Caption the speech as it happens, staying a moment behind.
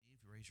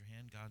raise your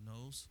hand. God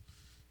knows.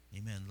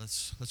 Amen.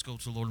 Let's go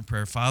to the Lord in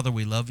prayer. Father,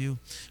 we love you.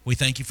 We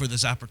thank you for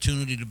this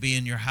opportunity to be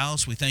in your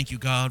house. We thank you,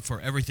 God, for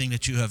everything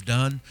that you have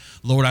done.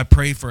 Lord, I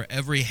pray for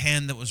every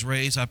hand that was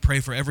raised. I pray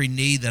for every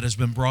need that has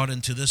been brought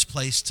into this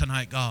place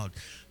tonight, God,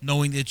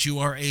 knowing that you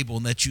are able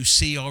and that you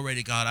see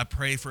already, God. I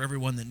pray for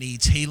everyone that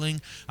needs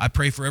healing. I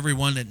pray for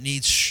everyone that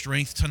needs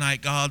strength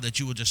tonight, God, that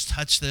you will just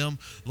touch them.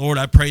 Lord,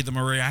 I pray the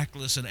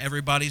miraculous in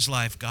everybody's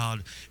life,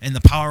 God. In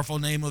the powerful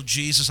name of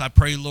Jesus, I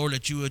pray, Lord,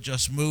 that you would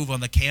just move on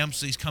the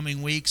camps these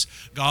coming weeks,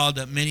 God,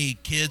 that many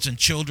kids and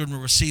children will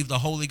receive the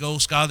Holy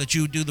Ghost, God, that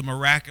you would do the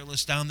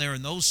miraculous down there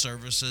in those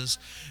services.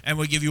 And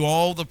we give you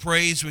all the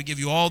praise, we give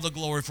you all the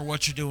glory for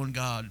what you're doing,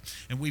 God.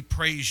 And we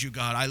praise you,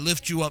 God. I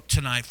lift you up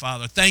tonight,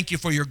 Father. Thank you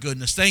for your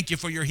goodness. Thank you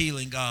for your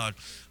healing, God.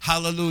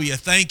 Hallelujah.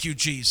 Thank you,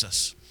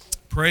 Jesus.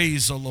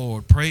 Praise the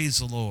Lord. Praise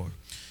the Lord.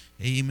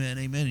 Amen.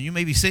 Amen. You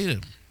may be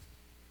seated.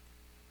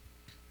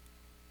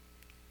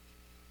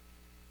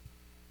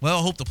 Well,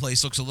 I hope the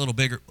place looks a little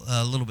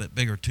bit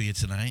bigger to you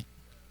tonight.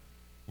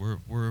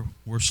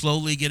 We're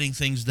slowly getting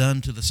things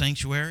done to the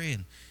sanctuary,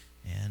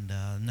 and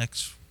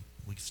next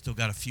we've still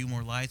got a few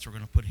more lights we're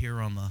going to put here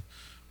on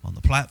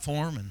the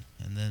platform,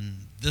 and then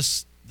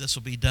this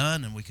will be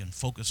done, and we can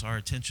focus our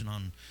attention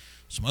on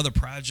some other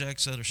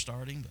projects that are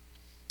starting.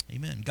 But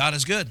amen. God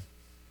is good.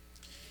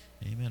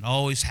 Amen.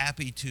 Always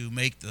happy to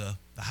make the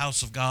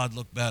house of God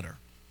look better.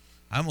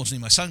 I almost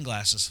need my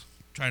sunglasses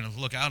trying to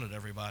look out at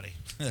everybody.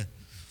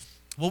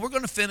 Well, we're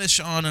going to finish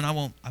on, and I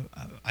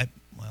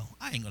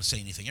ain't going to say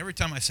anything. Every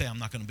time I say I'm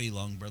not going to be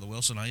long, Brother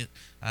Wilson, I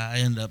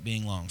end up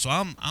being long. So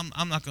I'm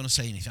not going to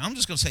say anything. I'm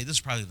just going to say this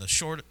is probably the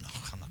shortest. No,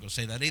 I'm not going to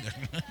say that either.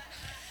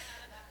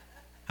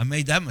 I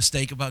made that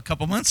mistake about a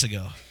couple months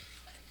ago.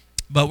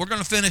 But we're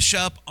going to finish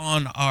up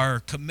on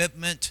our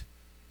commitment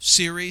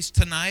series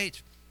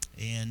tonight.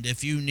 And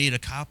if you need a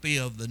copy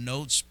of the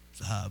notes,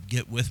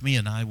 get with me,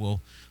 and I will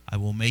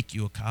make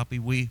you a copy.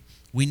 We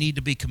need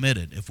to be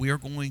committed. If we are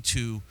going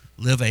to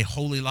live a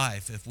holy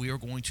life, if we are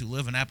going to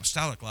live an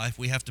apostolic life,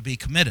 we have to be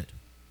committed.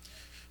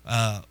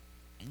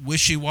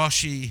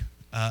 Wishy-washy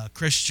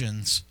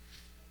Christians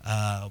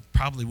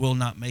probably will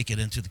not make it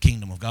into the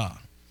kingdom of God.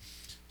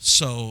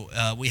 So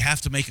we have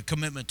to make a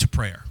commitment to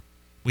prayer.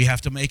 We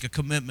have to make a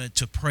commitment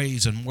to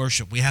praise and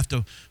worship. We have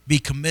to be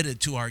committed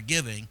to our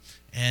giving.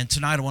 And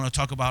tonight I want to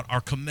talk about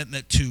our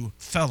commitment to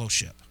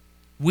fellowship.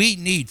 We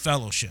need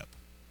fellowship.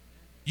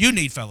 You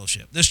need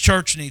fellowship. This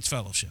church needs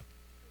fellowship.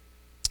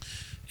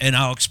 And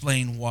I'll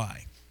explain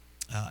why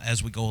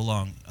as we go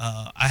along.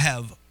 I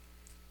have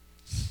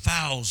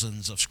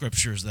thousands of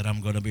scriptures that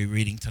I'm going to be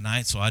reading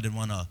tonight, so I didn't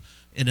want to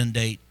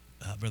inundate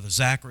Brother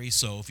Zachary.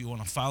 So if you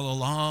want to follow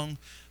along,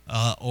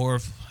 or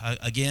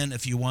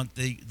if you want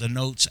the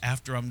notes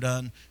after I'm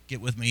done,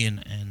 get with me,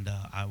 and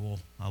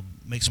I'll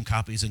make some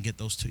copies and get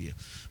those to you.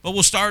 But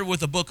we'll start with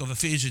the book of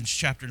Ephesians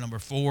chapter number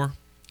 4,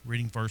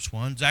 reading verse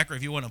 1. Zachary,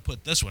 if you want to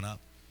put this one up,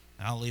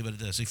 I'll leave it at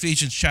this.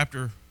 Ephesians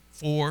chapter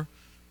 4.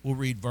 We'll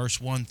read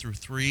verse 1 through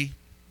 3,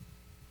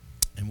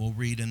 and we'll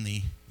read in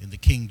the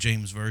King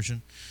James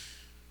Version.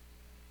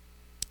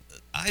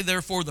 I,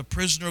 therefore, the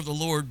prisoner of the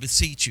Lord,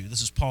 beseech you,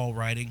 this is Paul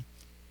writing,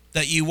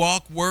 that ye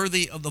walk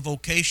worthy of the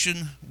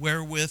vocation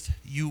wherewith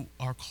you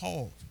are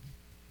called,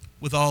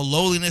 with all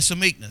lowliness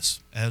and meekness,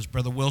 as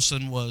Brother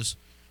Wilson was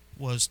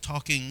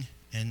talking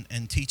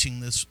and teaching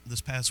this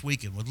past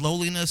weekend, with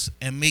lowliness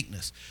and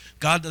meekness.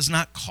 God does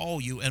not call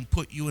you and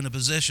put you in a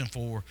position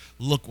for,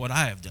 look what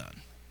I have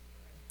done.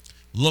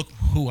 Look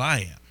who I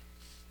am.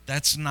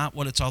 That's not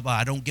what it's all about.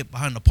 I don't get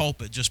behind the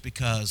pulpit just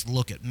because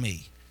look at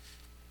me.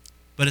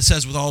 But it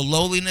says with all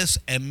lowliness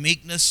and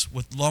meekness,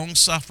 with long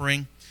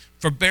suffering,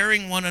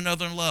 forbearing one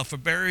another in love.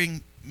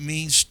 Forbearing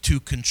means to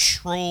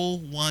control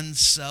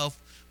oneself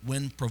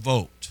when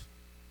provoked.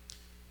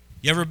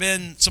 You ever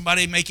been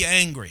somebody make you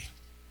angry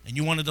and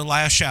you wanted to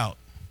lash out?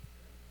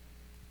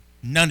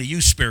 None of you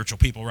spiritual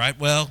people, right?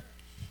 Well,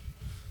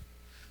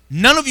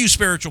 none of you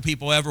spiritual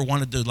people ever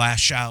wanted to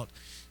lash out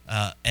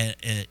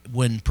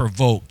when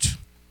provoked.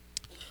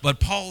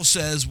 But Paul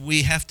says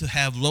we have to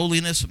have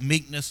lowliness,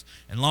 meekness,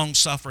 and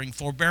long-suffering,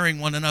 forbearing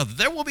one another.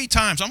 There will be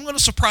times, I'm going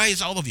to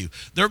surprise all of you,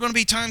 there are going to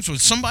be times when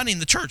somebody in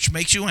the church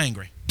makes you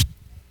angry.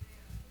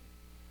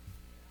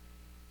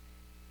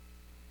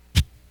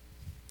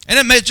 And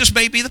it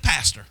may be the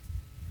pastor.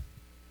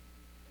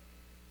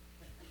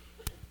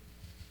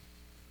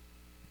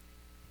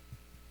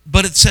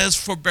 But it says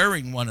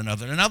forbearing one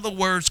another. In other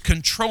words,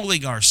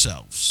 controlling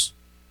ourselves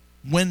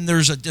when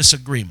there's a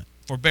disagreement,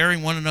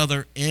 forbearing one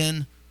another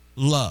in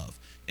love,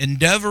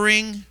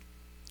 endeavoring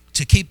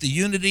to keep the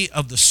unity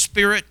of the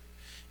Spirit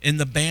in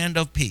the band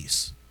of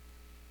peace.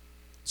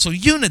 So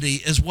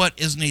unity is what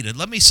is needed.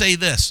 Let me say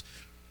this.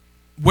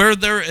 Where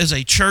there is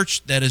a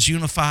church that is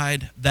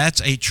unified, that's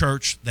a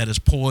church that is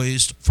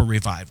poised for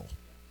revival.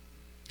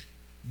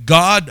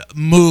 God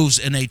moves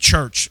in a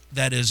church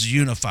that is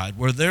unified.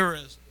 Where there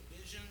is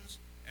divisions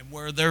and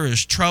where there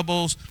is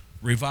troubles,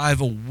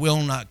 revival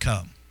will not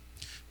come.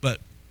 But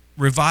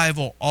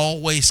revival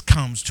always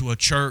comes to a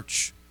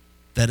church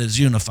that is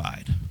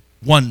unified,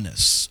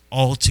 oneness,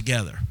 all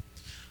together.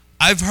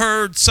 I've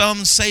heard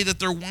some say that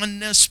they're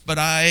oneness, but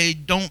I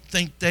don't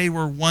think they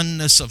were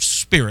oneness of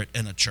spirit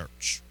in a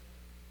church.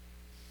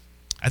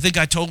 I think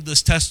I told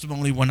this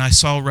testimony when I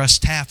saw Russ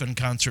Taff in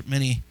concert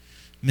many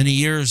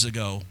years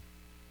ago,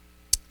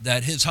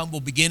 that his humble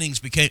beginnings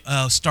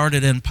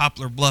started in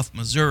Poplar Bluff,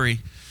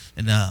 Missouri,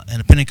 in a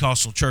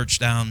Pentecostal church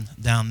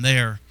down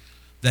there,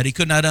 that he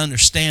could not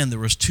understand there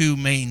was two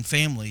main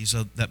families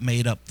that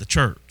made up the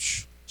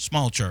church,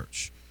 small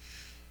church.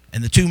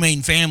 And the two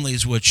main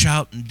families would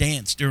shout and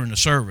dance during the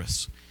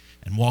service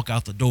and walk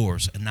out the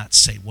doors and not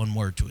say one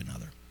word to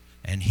another.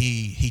 And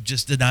he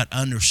just did not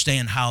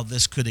understand how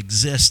this could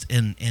exist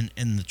in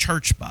the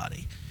church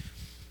body.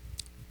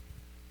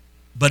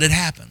 But it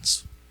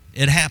happens.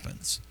 It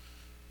happens.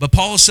 But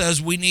Paul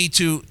says we need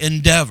to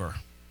endeavor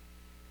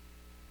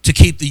to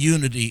keep the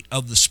unity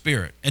of the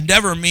Spirit.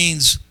 Endeavor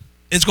means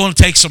it's going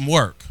to take some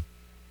work.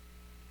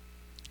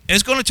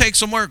 It's going to take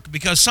some work,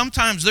 because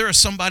sometimes there is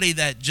somebody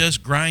that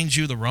just grinds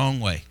you the wrong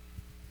way.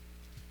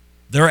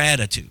 Their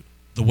attitude,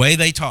 the way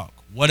they talk,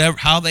 whatever,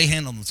 how they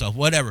handle themselves,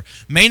 whatever,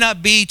 may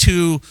not be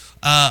to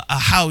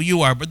how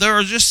you are, but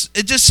it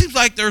just seems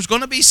like there's going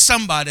to be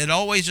somebody that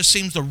always just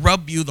seems to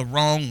rub you the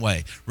wrong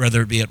way,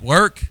 whether it be at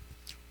work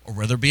or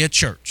whether it be at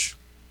church.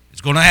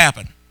 It's going to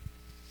happen.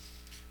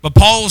 But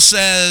Paul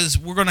says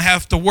we're going to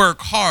have to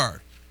work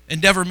hard.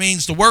 Endeavor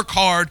means to work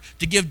hard,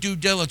 to give due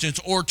diligence,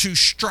 or to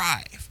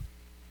strive,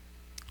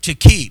 to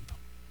keep.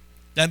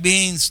 That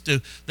means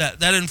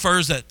that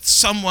infers that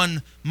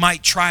someone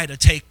might try to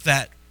take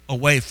that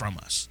away from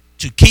us,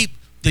 to keep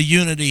the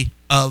unity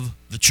of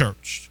the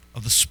church,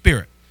 of the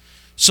Spirit.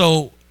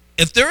 So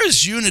if there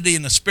is unity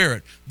in the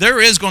Spirit, there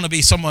is going to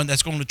be someone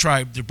that's going to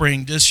try to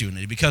bring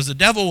disunity, because the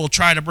devil will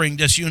try to bring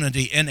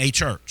disunity in a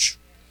church.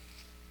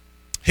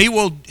 He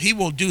will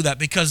do that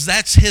because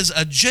that's his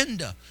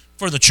agenda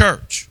for the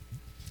church.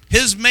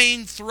 His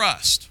main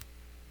thrust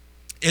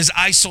is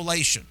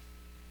isolation.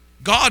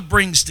 God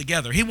brings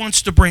together. He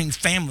wants to bring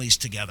families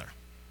together.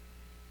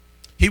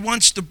 He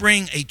wants to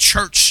bring a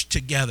church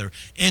together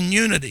in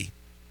unity.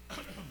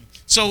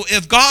 So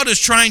if God is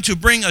trying to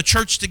bring a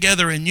church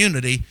together in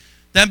unity,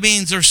 that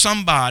means there's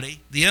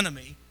somebody, the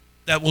enemy,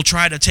 that will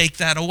try to take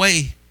that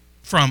away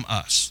from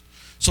us.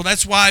 So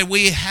that's why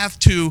we have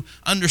to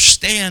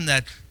understand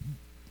that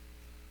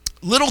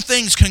little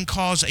things can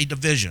cause a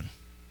division.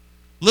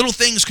 Little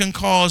things can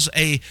cause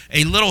a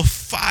little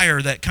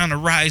fire that kind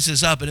of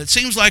rises up. And it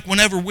seems like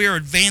whenever we're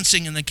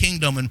advancing in the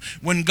kingdom and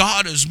when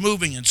God is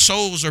moving and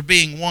souls are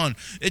being won,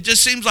 it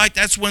just seems like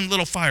that's when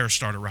little fires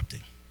start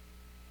erupting.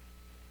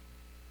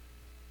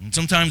 And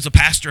sometimes the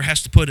pastor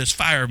has to put his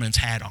fireman's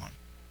hat on.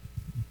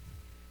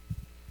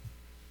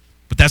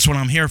 But that's what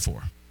I'm here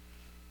for,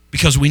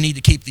 because we need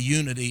to keep the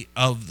unity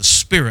of the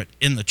Spirit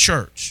in the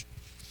church.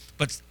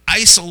 But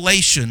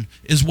isolation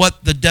is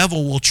what the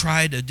devil will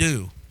try to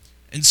do.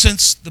 And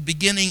since the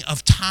beginning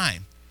of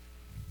time,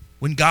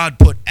 when God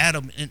put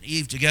Adam and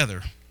Eve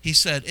together, he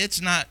said,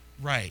 it's not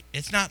right.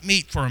 It's not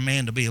meet for a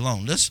man to be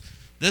alone. This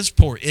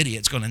poor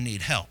idiot's going to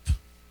need help.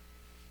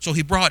 So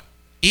he brought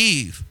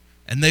Eve,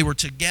 and they were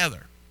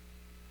together,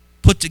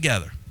 put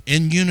together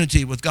in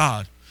unity with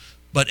God.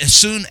 But as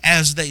soon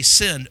as they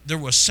sinned, there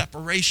was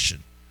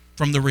separation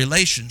from the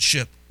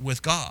relationship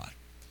with God.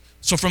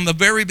 So from the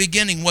very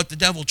beginning, what the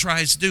devil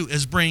tries to do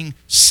is bring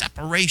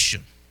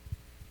separation.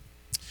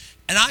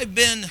 And I've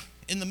been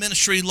in the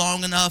ministry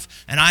long enough,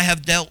 and I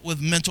have dealt with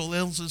mental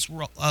illnesses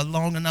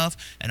long enough,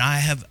 and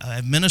I've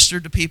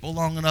ministered to people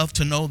long enough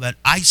to know that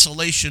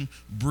isolation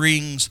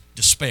brings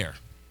despair.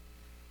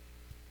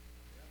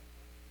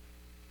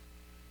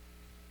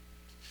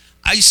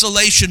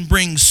 Isolation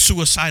brings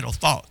suicidal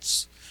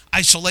thoughts.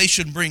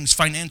 Isolation brings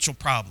financial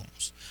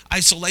problems.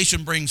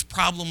 Isolation brings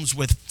problems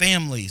with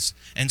families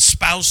and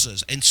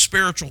spouses and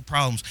spiritual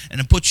problems,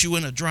 and it puts you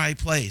in a dry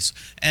place.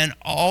 And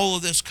all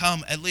of this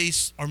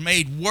are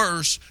made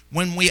worse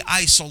when we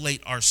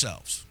isolate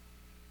ourselves.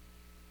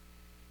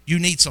 You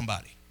need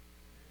somebody.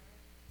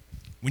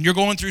 When you're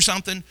going through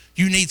something,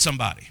 you need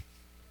somebody.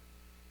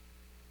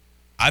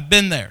 I've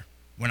been there.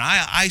 When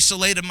I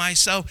isolated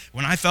myself,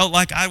 when I felt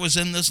like I was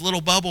in this little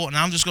bubble and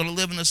I'm just going to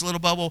live in this little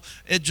bubble,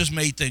 it just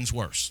made things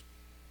worse.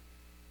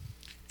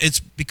 It's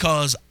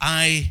because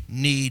I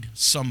need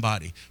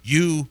somebody.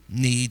 You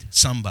need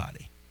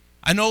somebody.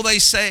 I know they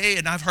say,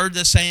 and I've heard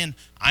this saying,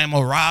 I am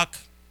a rock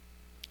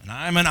and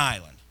I'm an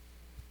island.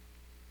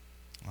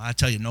 Well, I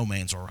tell you, no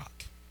man's a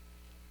rock.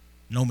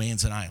 No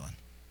man's an island.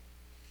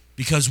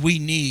 Because we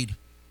need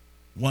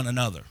one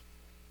another.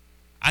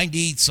 I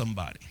need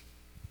somebody.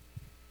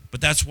 But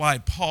that's why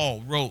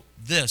Paul wrote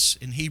this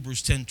in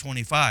Hebrews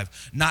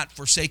 10:25, not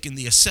forsaking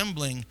the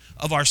assembling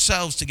of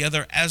ourselves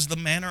together as the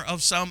manner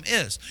of some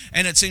is.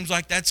 And it seems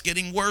like that's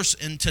getting worse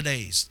in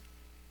today's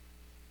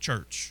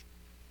church.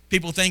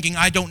 People thinking,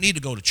 I don't need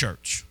to go to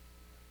church.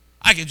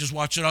 I can just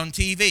watch it on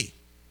TV.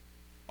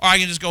 Or I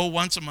can just go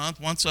once a month,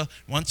 once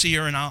a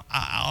year, and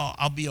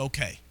I'll be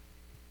okay.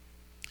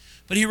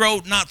 But he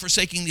wrote, not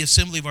forsaking the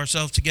assembly of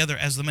ourselves together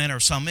as the manner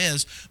of some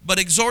is, but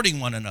exhorting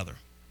one another.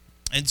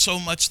 And so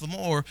much the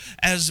more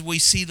as we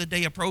see the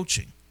day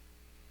approaching.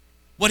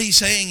 What he's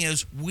saying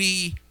is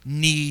we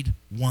need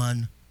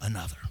one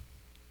another.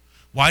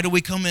 Why do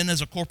we come in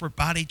as a corporate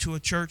body to a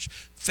church?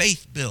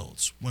 Faith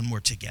builds when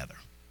we're together.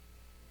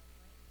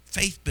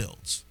 Faith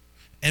builds.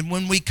 And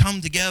when we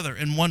come together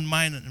in one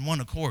mind and in one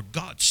accord,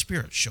 God's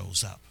Spirit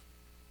shows up.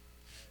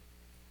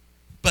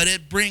 But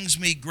it brings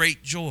me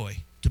great joy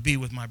to be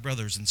with my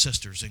brothers and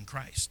sisters in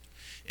Christ.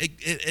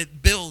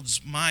 It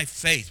builds my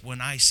faith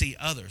when I see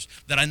others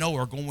that I know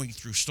are going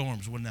through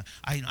storms, when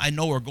I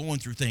know are going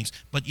through things,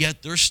 but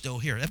yet they're still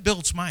here. That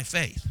builds my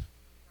faith.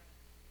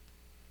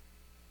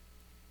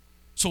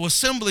 So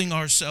assembling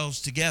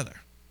ourselves together.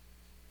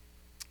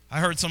 I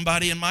heard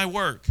somebody in my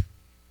work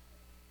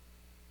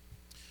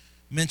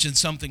mention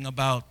something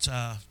about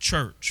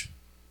church,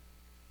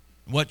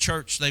 what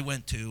church they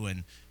went to,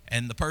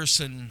 and the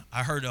person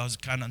I heard, I was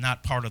kind of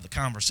not part of the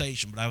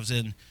conversation, but I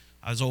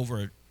was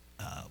over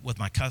with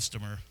my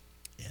customer,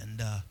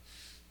 and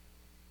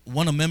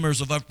one of the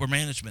members of upper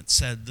management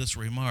said this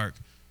remark,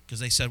 because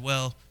they said,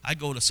 well, I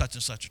go to such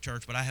and such a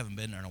church, but I haven't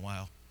been there in a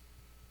while.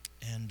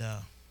 And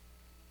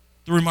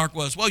the remark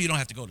was, well, you don't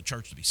have to go to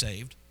church to be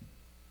saved.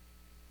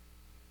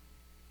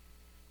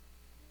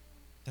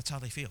 That's how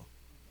they feel.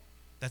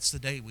 That's the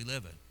day we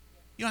live in.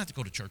 You don't have to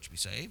go to church to be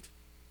saved.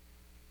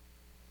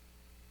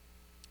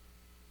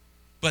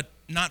 But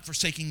not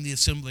forsaking the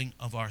assembling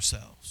of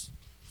ourselves.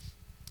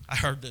 I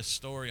heard this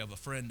story of a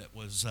friend that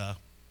was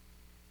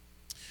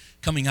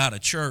coming out of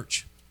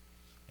church,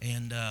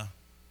 and the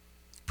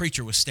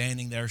preacher was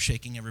standing there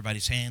shaking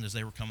everybody's hand as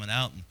they were coming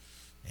out,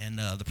 and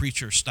the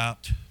preacher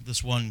stopped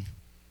this one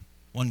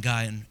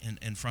guy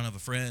in front of a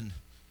friend,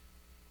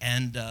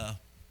 and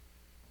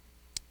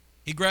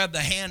he grabbed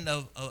the hand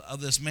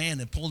of this man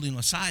and pulled him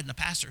aside, and the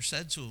pastor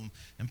said to him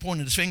and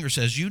pointed his finger,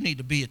 says, you need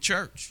to be at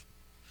church.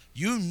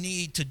 You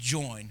need to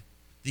join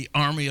the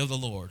army of the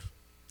Lord.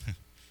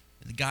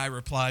 And the guy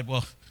replied,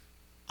 well,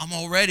 I'm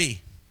already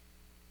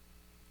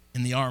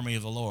in the army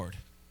of the Lord.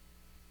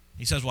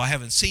 He says, well, I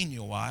haven't seen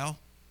you a while.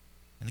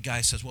 And the guy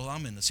says, well,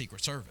 I'm in the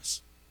Secret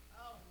Service.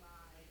 Oh,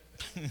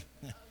 my.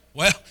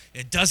 Well,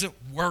 it doesn't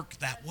work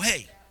that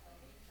way.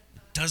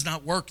 It does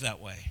not work that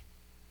way.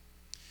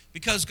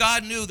 Because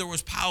God knew there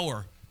was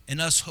power in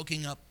us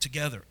hooking up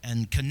together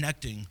and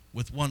connecting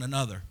with one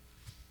another.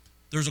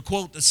 There's a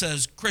quote that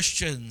says,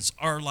 Christians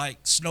are like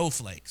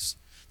snowflakes.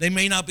 They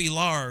may not be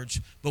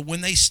large, but when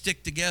they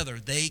stick together,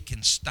 they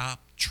can stop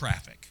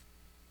traffic.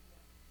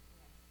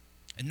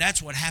 And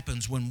that's what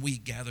happens when we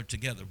gather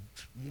together.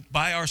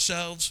 By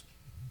ourselves,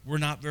 we're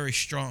not very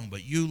strong,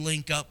 but you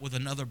link up with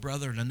another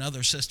brother and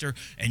another sister,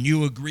 and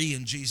you agree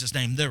in Jesus'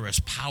 name, there is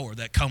power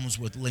that comes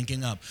with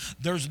linking up.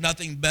 There's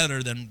nothing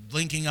better than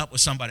linking up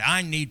with somebody.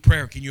 I need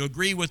prayer. Can you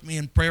agree with me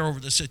in prayer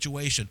over the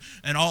situation?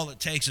 And all it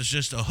takes is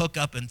just to hook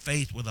up in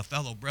faith with a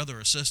fellow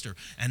brother or sister,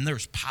 and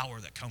there's power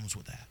that comes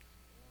with that.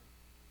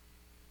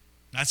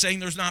 Not saying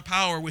there's not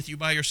power with you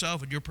by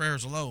yourself and your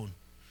prayers alone,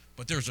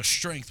 but there's a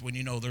strength when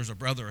you know there's a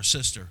brother or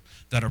sister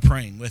that are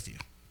praying with you.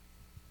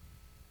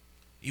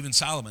 Even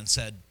Solomon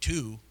said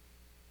 2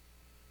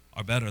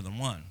 are better than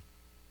 1.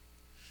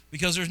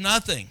 Because there's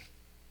nothing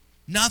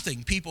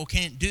people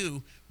can't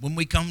do when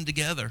we come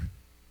together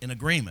in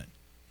agreement.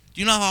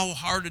 Do you know how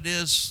hard it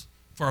is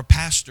for a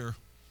pastor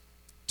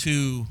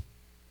to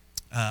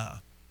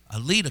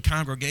lead a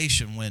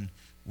congregation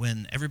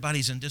when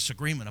everybody's in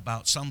disagreement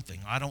about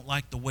something? I don't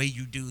like the way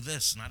you do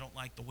this, and I don't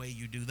like the way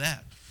you do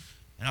that.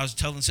 And I was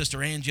telling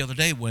Sister Angie the other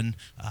day when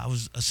I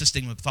was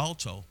assisting with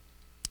Bethalto,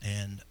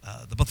 and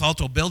the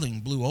Bethalto building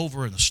blew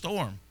over in a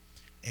storm,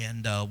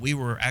 and we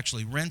were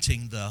actually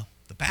renting the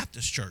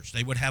Baptist church.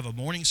 They would have a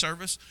morning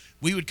service.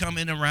 We would come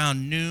in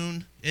around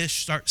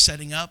noon-ish, start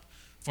setting up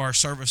for our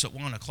service at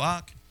 1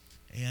 o'clock,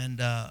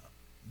 and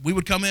we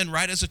would come in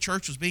right as the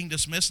church was being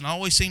dismissed, and I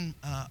always seen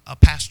a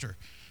pastor,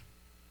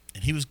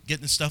 and he was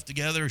getting his stuff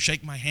together,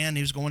 shaking my hand.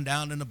 He was going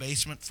down in the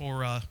basement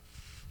for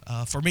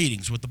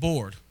meetings with the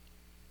board.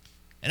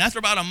 And after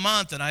about a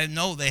month, and I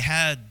know they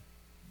had,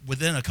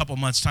 within a couple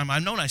months' time,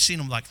 I've seen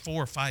him like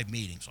 4 or 5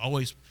 meetings,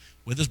 always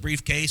with his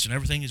briefcase and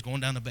everything. He's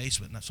going down the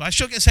basement. So I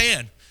shook his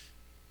hand,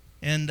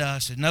 and I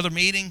said, another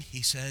meeting?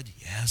 He said,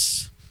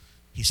 yes.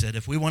 He said,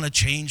 if we want to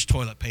change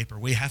toilet paper,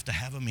 we have to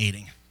have a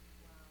meeting.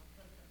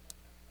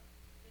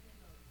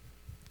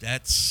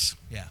 That's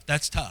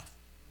tough.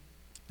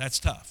 That's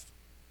tough.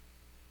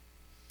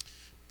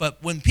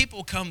 But when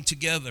people come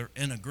together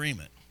in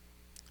agreement,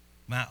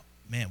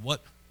 man,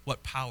 what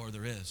power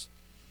there is.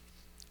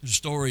 There's a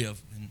story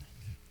of,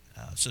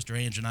 Sister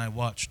Ange and I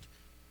watched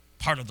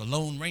part of the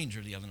Lone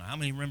Ranger the other night. How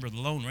many remember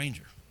the Lone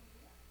Ranger?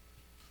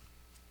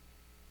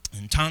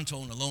 And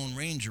Tonto and the Lone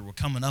Ranger were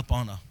coming up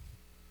on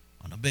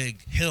a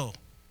big hill.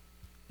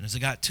 And as they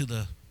got to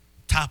the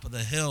top of the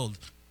hill,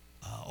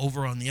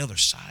 over on the other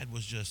side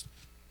was just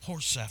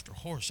horse after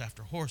horse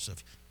after horse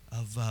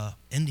of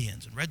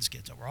Indians and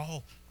Redskins that were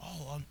all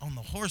on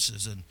the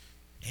horses.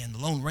 And the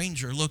Lone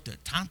Ranger looked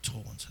at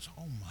Tonto and says,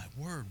 oh my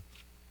word,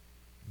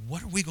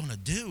 what are we going to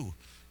do?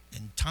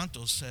 And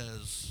Tonto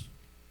says,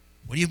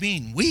 what do you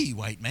mean, we,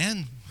 white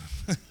man?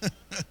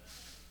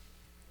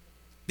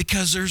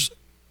 Because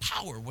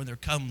power when there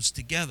comes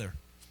together.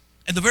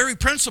 And the very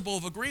principle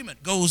of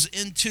agreement goes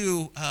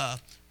into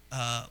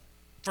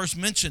first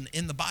mentioned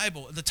in the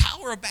Bible, the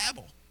Tower of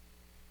Babel.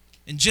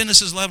 In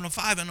Genesis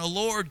 11:5, and the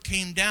Lord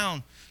came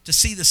down to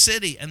see the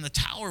city and the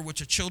tower which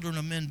the children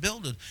of men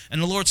builded.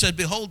 And the Lord said,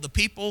 behold, the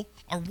people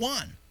are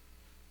one,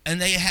 and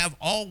they have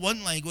all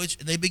one language,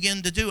 and they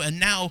begin to do. And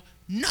now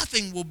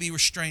nothing will be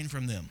restrained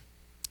from them,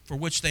 for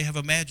which they have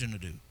imagined to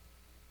do.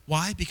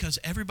 Why? Because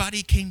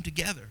everybody came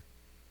together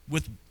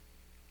with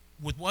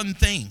one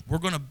thing. We're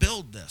going to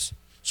build this.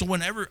 So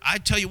whenever, I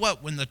tell you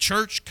what, when the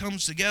church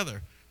comes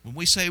together, when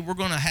we say we're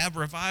going to have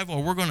revival,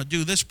 or we're going to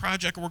do this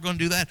project, or we're going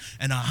to do that,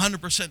 and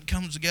 100%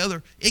 comes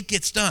together, it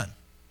gets done.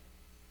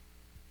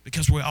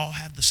 Because we all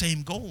have the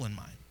same goal in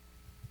mind.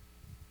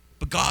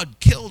 But God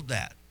killed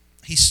that.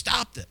 He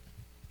stopped it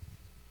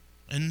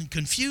and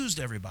confused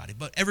everybody.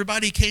 But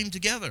everybody came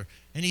together,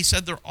 and he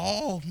said they're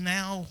all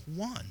now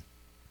one.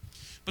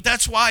 But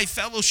that's why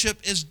fellowship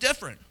is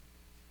different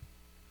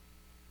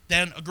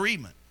than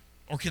agreement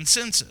or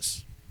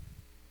consensus.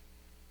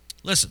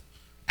 Listen,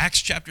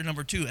 Acts chapter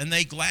number 2, and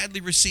they gladly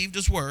received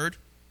his word,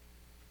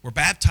 were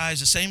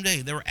baptized the same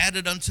day. There were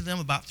added unto them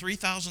about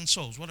 3,000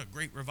 souls. What a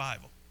great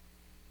revival.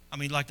 I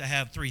mean, like to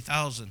have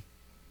 3,000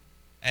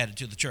 added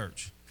to the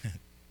church.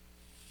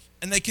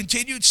 And they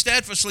continued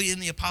steadfastly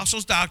in the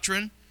apostles'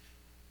 doctrine,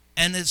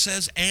 and it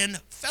says, and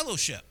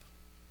fellowship,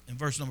 in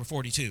verse number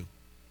 42.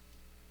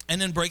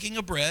 And in breaking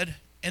of bread,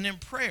 and in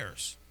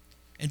prayers.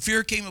 And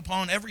fear came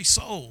upon every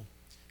soul.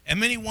 And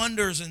many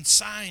wonders and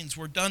signs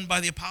were done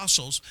by the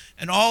apostles,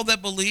 and all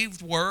that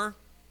believed were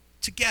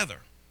together,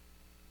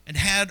 and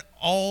had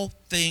all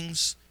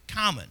things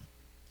common.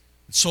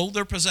 And sold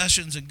their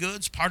possessions and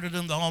goods, parted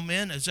them to all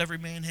men, as every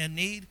man had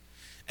need.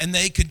 And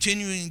they,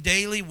 continuing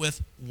daily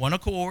with one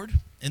accord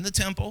in the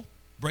temple,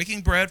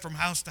 breaking bread from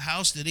house to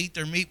house, did eat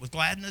their meat with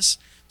gladness,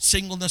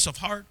 singleness of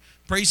heart,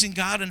 praising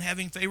God and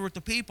having favor with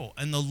the people.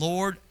 And the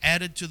Lord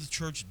added to the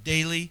church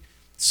daily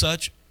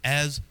such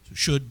as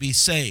should be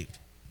saved.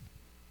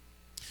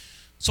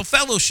 So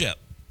fellowship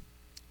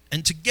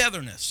and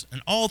togetherness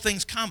and all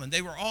things common,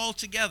 they were all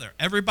together.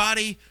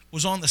 Everybody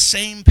was on the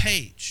same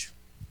page.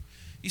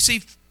 You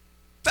see,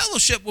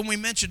 fellowship, when we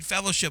mention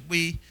fellowship,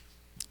 we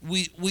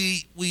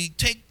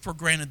take for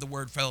granted the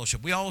word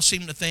fellowship. We all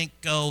seem to think,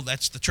 oh,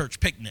 that's the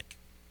church picnic.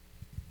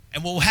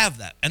 And we'll have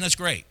that, and that's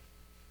great.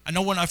 I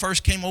know when I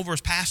first came over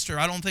as pastor,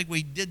 I don't think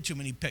we did too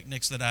many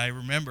picnics that I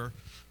remember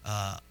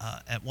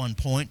at one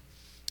point.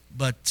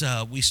 But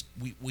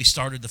we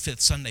started the Fifth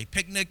Sunday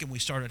picnic, and we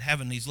started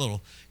having these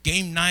little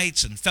game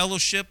nights and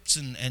fellowships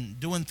and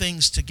doing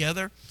things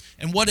together.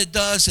 And what it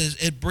does is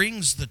it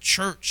brings the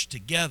church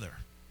together.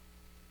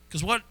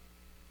 Because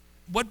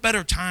what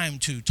better time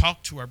to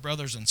talk to our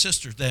brothers and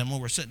sisters than when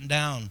we're sitting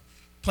down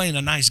playing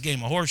a nice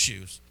game of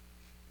horseshoes,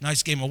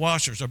 nice game of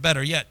washers, or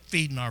better yet,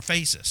 feeding our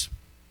faces.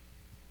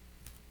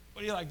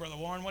 What do you like, Brother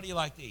Warren? What do you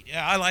like to eat?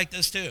 Yeah, I like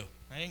this too.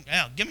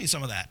 Yeah, give me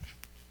some of that.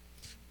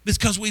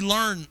 Because we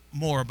learn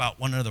more about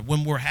one another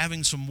when we're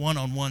having some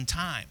one-on-one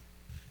time.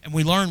 And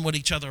we learn what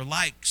each other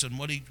likes and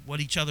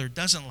what each other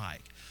doesn't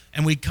like.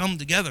 And we come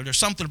together. There's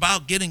something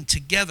about getting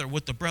together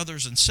with the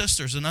brothers and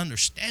sisters and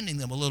understanding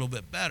them a little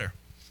bit better.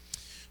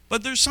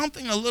 But there's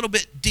something a little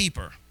bit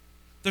deeper.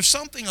 There's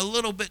something a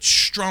little bit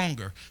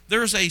stronger.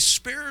 There's a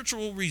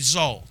spiritual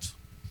result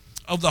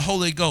of the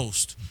Holy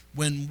Ghost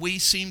when we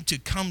seem to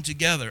come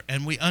together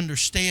and we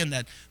understand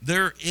that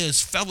there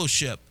is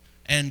fellowship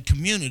and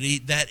community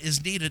that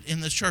is needed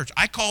in the church.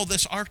 I call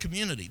this our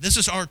community. This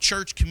is our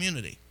church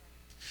community.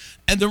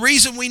 And the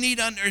reason we need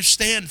to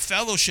understand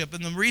fellowship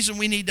and the reason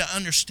we need to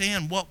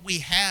understand what we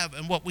have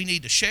and what we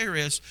need to share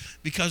is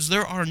because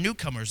there are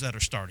newcomers that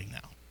are starting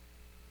now.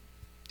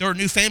 There are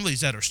new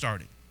families that are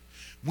starting.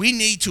 We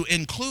need to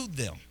include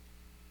them.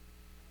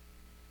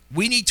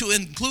 We need to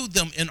include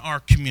them in our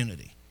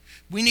community.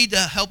 We need to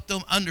help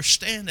them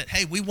understand that,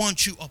 hey, we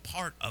want you a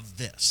part of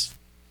this.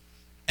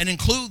 And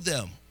include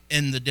them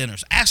in the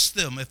dinners. Ask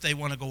them if they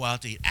want to go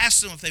out to eat.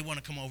 Ask them if they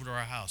want to come over to our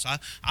house.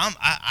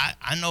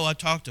 I know I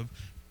talked to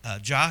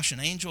Josh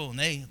and Angel, and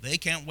they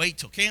can't wait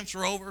till camps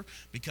are over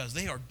because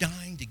they are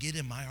dying to get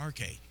in my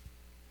arcade.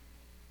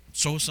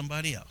 So is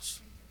somebody else.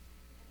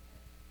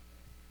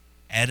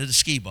 Added a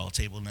skee ball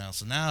table now,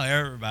 so now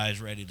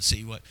everybody's ready to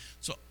see what.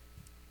 So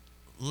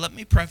let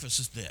me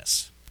preface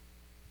this.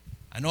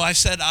 I know I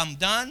said I'm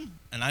done,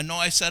 and I know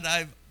I said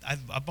I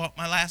bought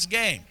my last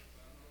game.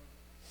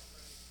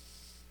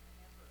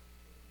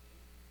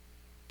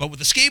 But with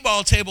the skee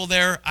ball table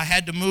there, I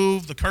had to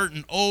move the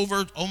curtain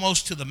over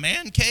almost to the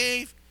man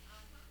cave.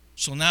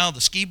 So now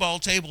the skee ball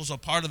table is a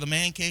part of the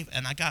man cave,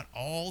 and I got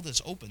all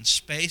this open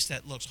space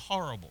that looks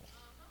horrible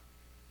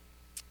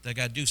that I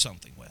got to do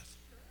something with.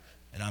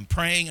 And I'm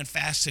praying and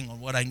fasting on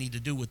what I need to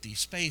do with these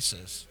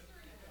spaces.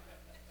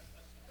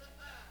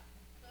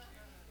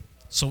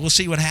 So we'll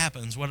see what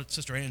happens, what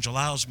Sister Angel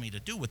allows me to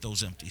do with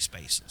those empty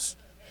spaces.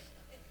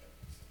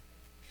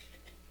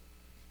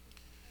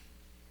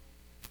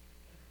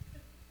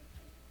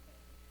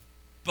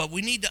 But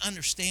we need to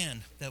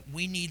understand that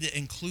we need to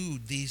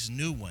include these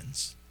new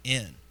ones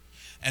in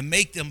and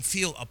make them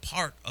feel a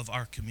part of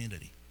our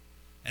community.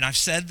 And I've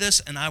said this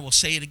and I will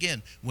say it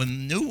again.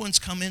 When new ones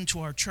come into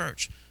our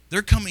church,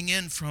 they're coming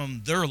in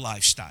from their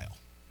lifestyle.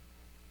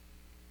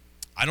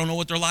 I don't know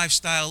what their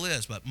lifestyle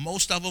is, but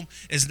most of them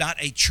is not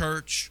a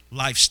church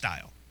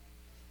lifestyle.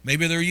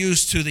 Maybe they're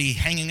used to the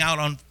hanging out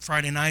on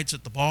Friday nights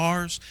at the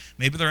bars.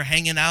 Maybe they're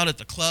hanging out at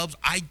the clubs.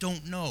 I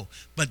don't know.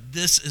 But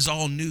this is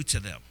all new to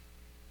them.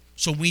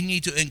 So we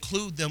need to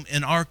include them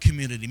in our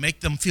community, make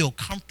them feel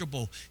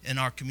comfortable in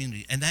our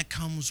community. And that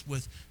comes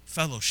with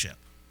fellowship.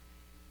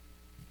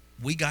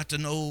 We got to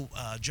know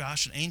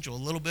Josh and Angel a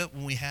little bit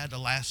when we had the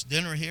last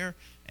dinner here.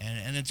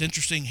 And it's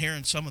interesting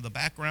hearing some of the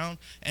background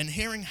and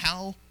hearing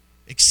how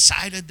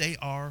excited they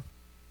are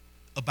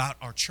about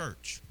our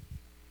church.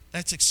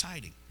 That's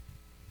exciting.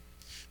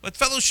 But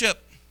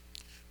fellowship,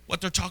 what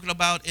they're talking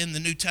about in the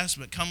New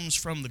Testament, comes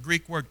from the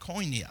Greek word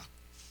koinonia,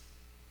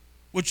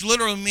 which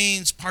literally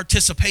means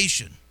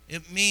participation.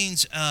 It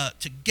means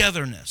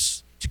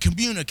togetherness, to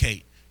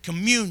communicate,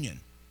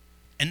 communion.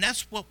 And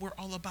that's what we're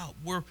all about.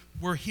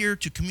 We're here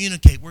to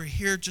communicate. We're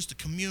here just to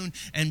commune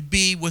and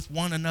be with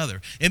one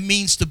another. It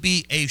means to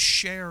be a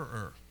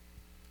sharer.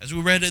 As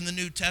we read in the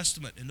New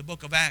Testament, in the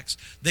book of Acts,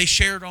 they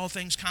shared all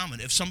things common.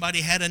 If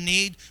somebody had a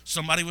need,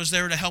 somebody was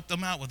there to help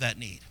them out with that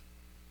need.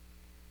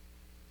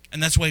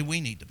 And that's the way we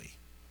need to be.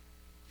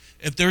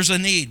 If there's a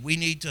need, we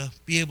need to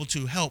be able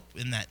to help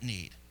in that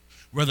need,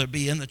 whether it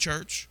be in the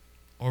church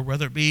or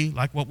whether it be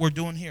like what we're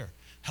doing here,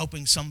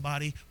 helping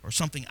somebody or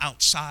something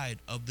outside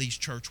of these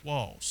church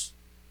walls.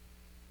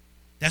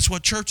 That's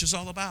what church is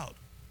all about,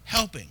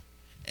 helping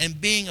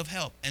and being of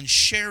help and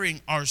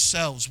sharing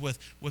ourselves with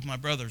my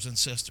brothers and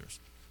sisters.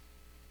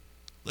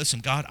 Listen,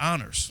 God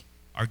honors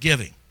our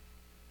giving.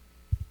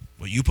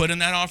 What you put in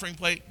that offering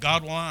plate,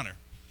 God will honor.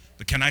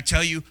 But can I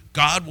tell you,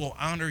 God will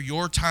honor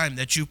your time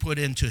that you put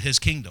into his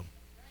kingdom.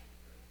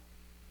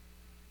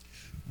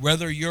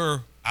 Whether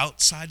you're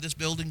outside this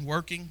building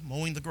working,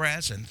 mowing the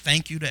grass, and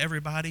thank you to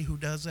everybody who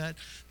does that.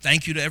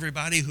 Thank you to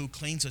everybody who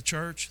cleans a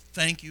church.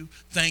 Thank you,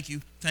 thank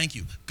you, thank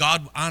you.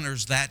 God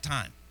honors that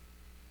time.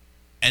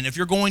 And if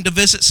you're going to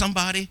visit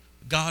somebody,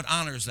 God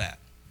honors that.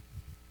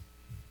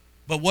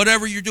 But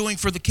whatever you're doing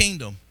for the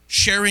kingdom,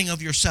 sharing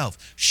of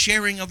yourself,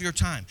 sharing of your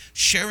time,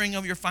 sharing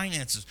of your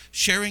finances,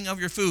 sharing of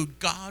your food,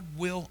 God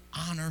will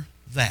honor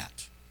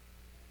that.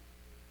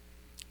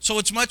 So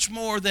it's much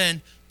more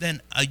than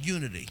a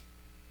unity,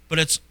 but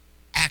it's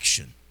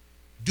action,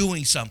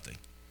 doing something.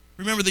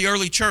 Remember the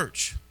early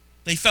church.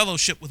 They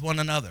fellowshiped with one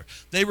another.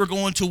 They were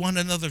going to one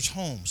another's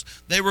homes.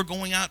 They were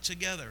going out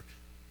together.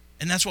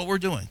 And that's what we're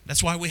doing.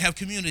 That's why we have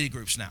community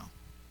groups now.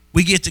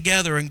 We get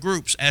together in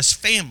groups as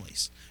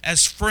families,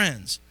 as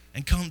friends,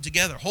 and come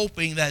together,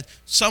 hoping that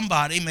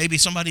somebody, maybe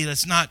somebody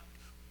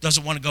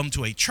doesn't want to come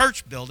to a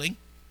church building,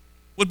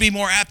 would be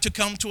more apt to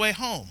come to a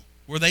home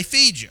where they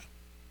feed you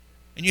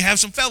and you have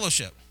some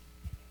fellowship.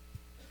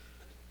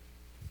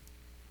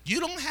 You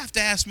don't have to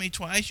ask me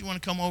twice. You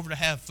want to come over to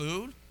have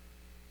food?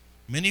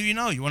 Many of you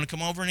know. You want to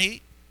come over and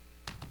eat?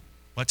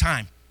 What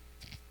time?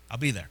 I'll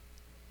be there.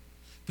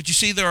 But you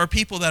see, there are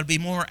people that would be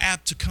more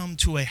apt to come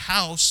to a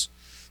house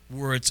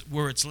where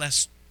it's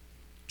less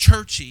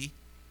churchy,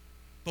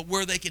 but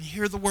where they can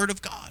hear the word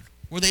of God,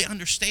 where they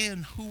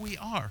understand who we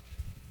are.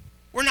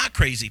 We're not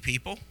crazy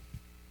people,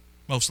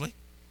 mostly.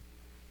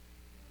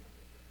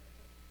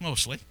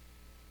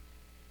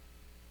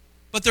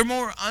 But they're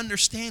more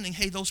understanding,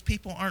 hey, those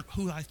people aren't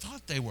who I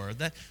thought they were.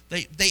 That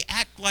they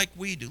act like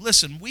we do.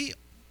 Listen,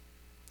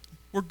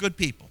 we're good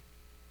people.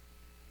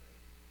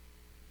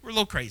 We're a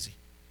little crazy,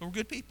 but we're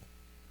good people.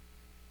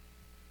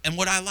 And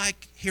what I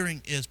like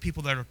hearing is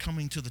people that are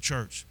coming to the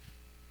church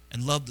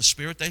and love the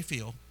spirit they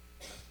feel,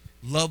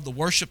 love the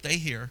worship they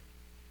hear,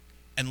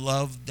 and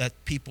love that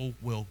people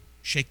will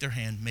shake their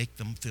hand, make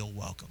them feel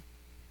welcome.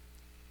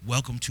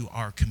 Welcome to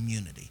our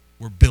community.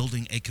 We're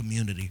building a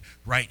community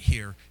right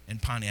here in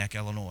Pontiac,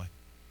 Illinois.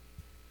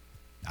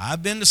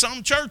 I've been to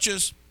some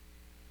churches,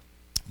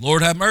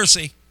 Lord have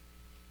mercy,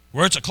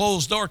 where it's a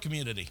closed-door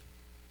community.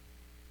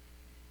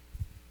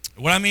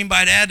 What I mean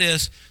by that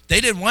is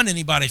they didn't want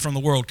anybody from the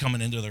world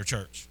coming into their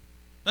church.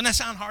 Doesn't that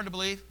sound hard to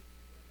believe?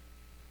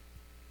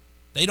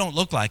 They don't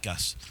look like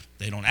us.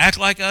 They don't act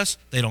like us.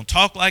 They don't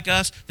talk like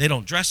us. They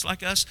don't dress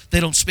like us. They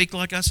don't speak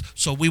like us.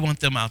 So we want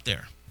them out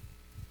there.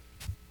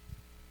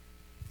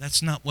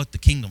 That's not what the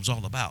kingdom's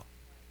all about.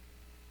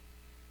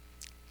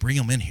 Bring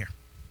them in here.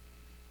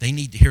 They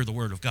need to hear the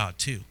word of God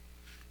too.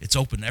 It's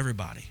open to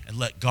everybody, and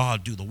let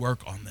God do the work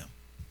on them.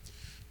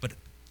 But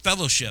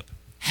fellowship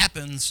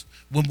happens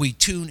when we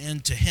tune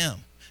into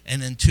him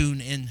and then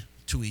tune in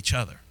to each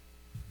other.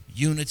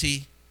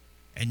 Unity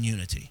and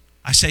unity.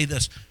 I say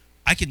this,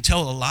 I can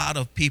tell a lot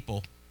of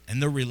people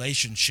and their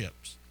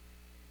relationships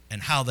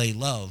and how they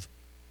love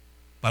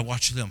by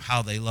watching them,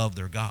 how they love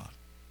their God.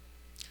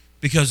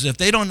 Because if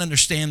they don't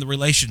understand the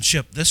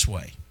relationship this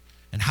way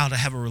and how to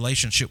have a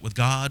relationship with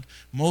God,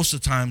 most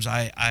of the times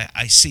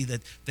I see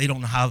that they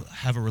don't know how to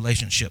have a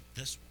relationship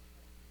this way.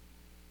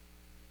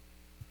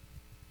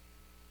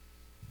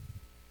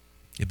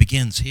 It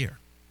begins here.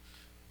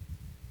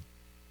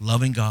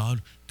 loving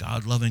God,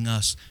 God loving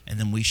us, and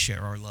then we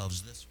share our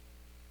loves this way.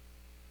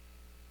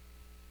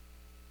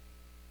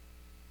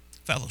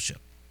 Fellowship.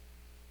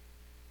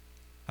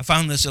 I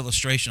found this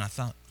illustration. I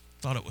thought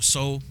it was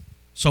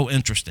so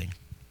interesting.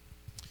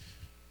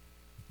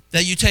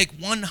 That you take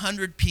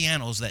 100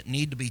 pianos that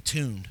need to be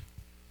tuned,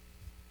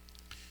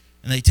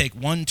 and they take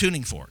one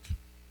tuning fork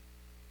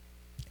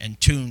and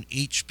tune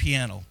each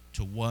piano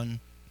to one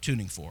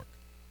tuning fork.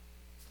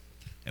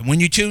 And when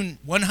you tune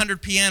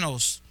 100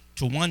 pianos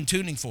to one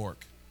tuning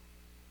fork,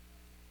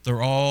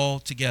 they're all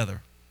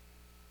together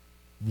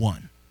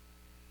one.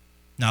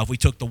 Now, if we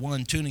took the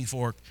one tuning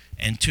fork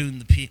and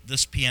tuned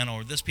this piano,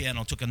 or this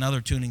piano took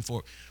another tuning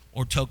fork,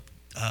 or took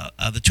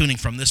the tuning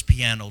from this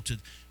piano to,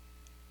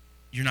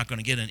 you're not going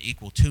to get an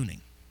equal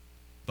tuning.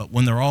 But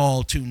when they're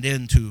all tuned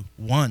into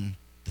one,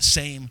 the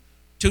same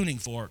tuning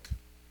fork,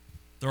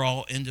 they're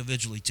all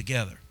individually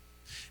together.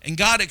 And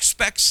God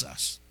expects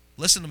us,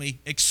 listen to me,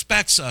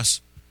 expects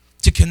us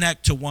to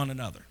connect to one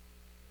another.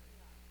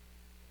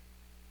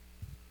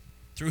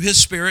 Through His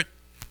Spirit,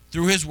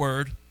 through His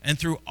Word, and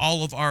through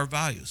all of our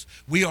values.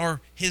 We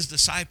are His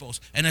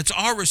disciples, and it's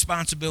our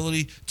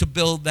responsibility to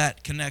build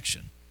that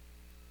connection.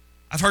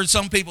 I've heard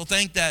some people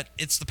think that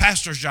it's the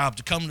pastor's job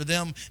to come to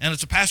them, and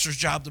it's a pastor's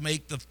job to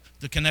make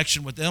the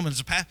connection with them.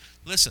 And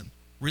listen,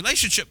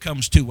 relationship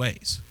comes two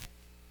ways.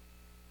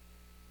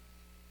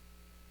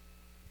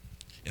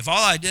 If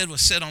all I did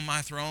was sit on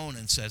my throne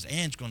and says,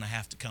 Ann's going to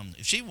have to come.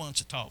 If she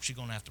wants to talk, she's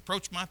going to have to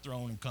approach my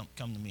throne and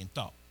come to me and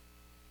talk.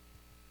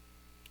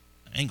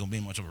 Ain't going to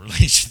be much of a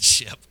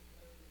relationship.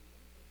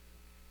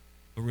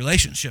 A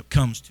relationship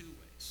comes two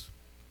ways.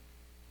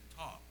 We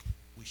talk,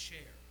 we share,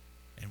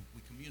 and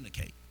we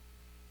communicate.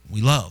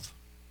 We love.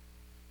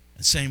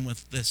 And same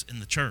with this in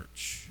the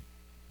church.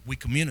 We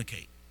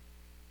communicate.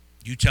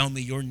 You tell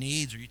me your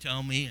needs, or you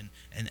tell me,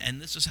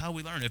 and this is how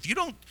we learn. If you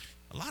don't,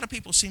 a lot of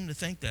people seem to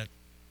think that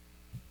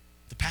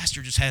the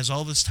pastor just has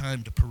all this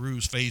time to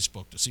peruse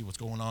Facebook to see what's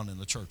going on in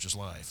the church's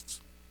life.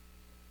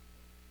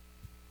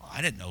 Well,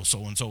 I didn't know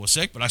so-and-so was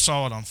sick, but I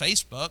saw it on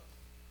Facebook.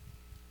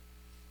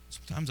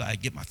 Sometimes I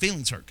get my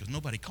feelings hurt because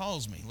nobody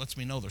calls me, lets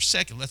me know they're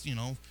sick, and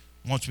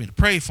wants me to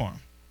pray for them.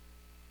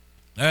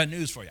 I got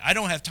news for you. I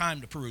don't have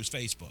time to peruse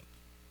Facebook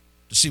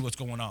to see what's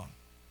going on.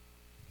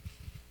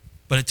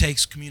 But it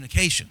takes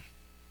communication.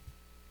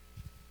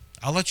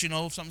 I'll let you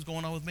know if something's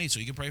going on with me so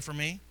you can pray for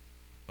me,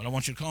 but I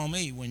want you to call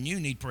me when you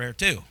need prayer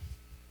too.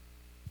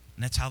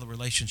 And that's how the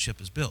relationship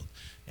is built.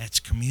 That's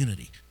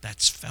community.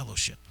 That's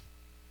fellowship.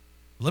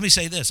 Let me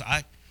say this.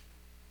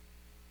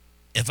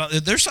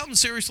 If there's something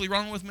seriously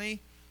wrong with me,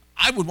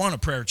 I would want a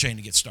prayer chain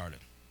to get started.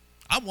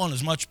 I want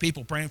as much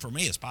people praying for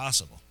me as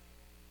possible.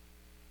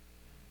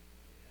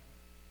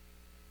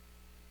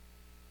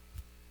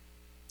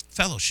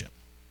 Fellowship,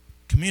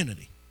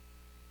 community.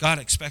 God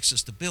expects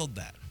us to build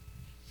that.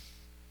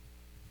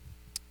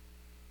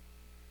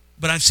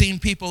 But I've seen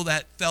people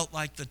that felt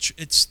like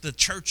it's the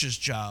church's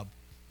job,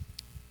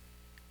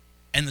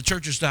 and the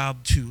church's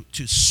job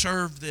to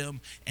serve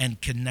them and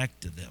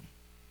connect to them.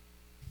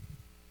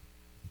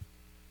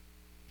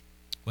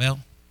 Well,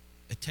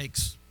 it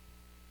takes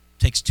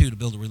two to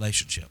build a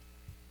relationship.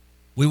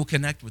 We will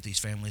connect with these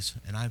families,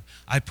 and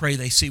I pray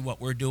they see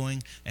what we're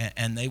doing,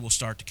 and they will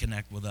start to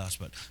connect with us.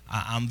 But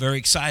I'm very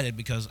excited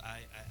because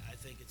I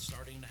think it's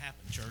starting to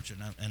happen, church,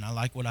 and I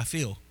like what I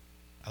feel.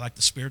 I like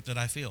the spirit that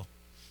I feel.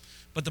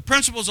 But the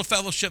principles of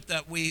fellowship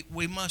that we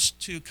must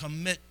to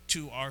commit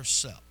to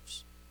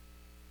ourselves.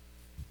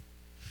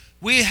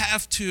 We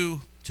have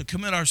to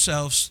commit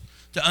ourselves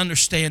to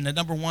understand that,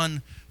 number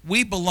one,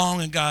 we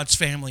belong in God's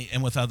family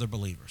and with other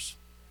believers.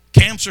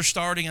 Camps are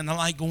starting, and I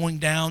like going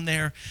down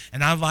there,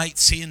 and I like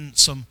seeing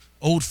some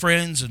old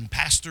friends and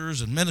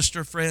pastors and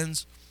minister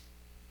friends.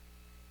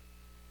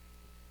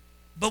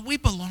 But we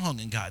belong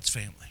in God's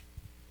family.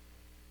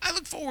 I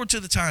look forward to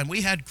the time.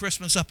 We had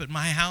Christmas up at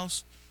my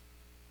house,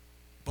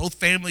 both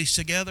families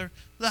together.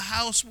 The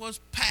house was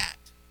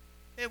packed.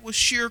 It was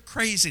sheer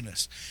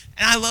craziness,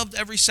 and I loved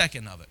every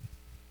second of it.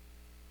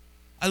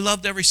 I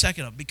loved every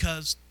second of it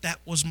because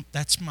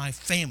that's my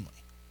family.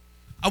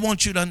 I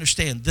want you to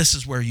understand this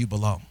is where you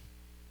belong.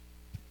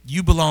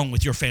 You belong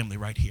with your family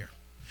right here.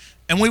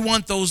 And we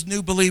want those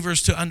new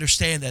believers to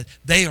understand that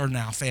they are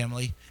now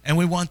family, and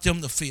we want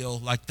them to feel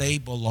like they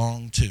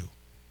belong too.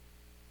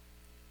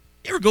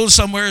 You ever go to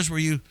somewhere where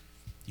you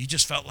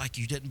just felt like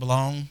you didn't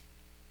belong?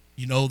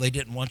 They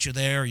didn't want you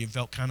there, or you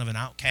felt kind of an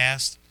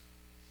outcast?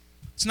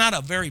 It's not a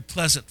very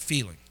pleasant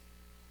feeling.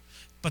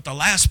 But the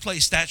last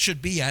place that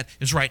should be at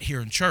is right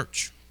here in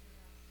church.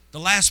 The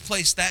last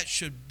place that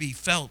should be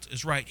felt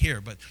is right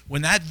here. But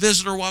when that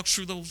visitor walks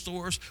through those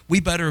doors, we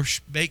better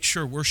make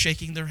sure we're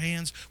shaking their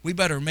hands. We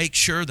better make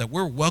sure that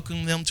we're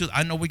welcoming them to.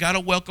 I know we got a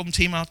welcome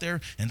team out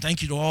there, and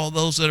thank you to all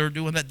those that are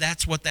doing that.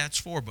 That's what that's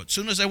for. But as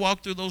soon as they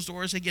walk through those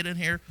doors, they get in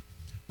here,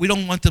 we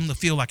don't want them to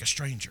feel like a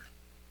stranger.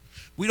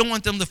 We don't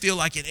want them to feel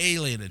like an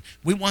alien.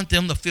 We want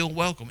them to feel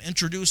welcome,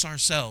 introduce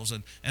ourselves,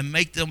 and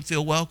make them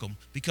feel welcome,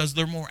 because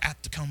they're more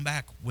apt to come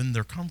back when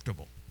they're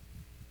comfortable.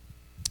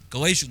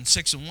 Galatians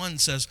 6:1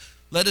 says,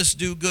 Let us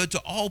do good to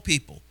all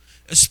people,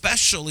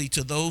 especially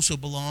to those who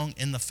belong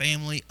in the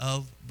family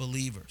of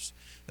believers.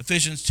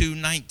 Ephesians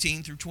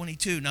 2:19 through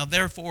 22. Now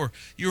therefore,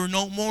 you are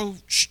no more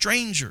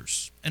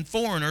strangers and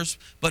foreigners,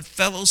 but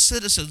fellow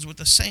citizens with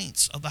the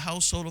saints of the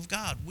household of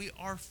God. We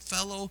are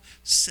fellow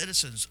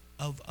citizens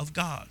of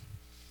God,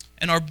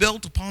 and are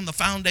built upon the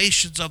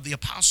foundations of the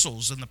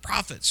apostles and the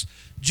prophets,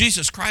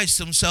 Jesus Christ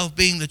himself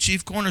being the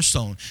chief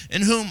cornerstone,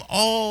 in whom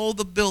all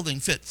the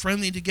building fit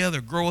firmly together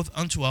groweth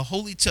unto a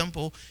holy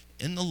temple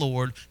in the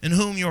Lord, in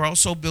whom you are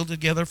also built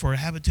together for a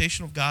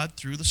habitation of God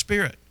through the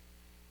Spirit.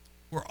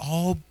 We're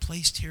all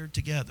placed here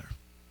together.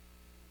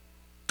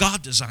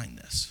 God designed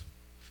this.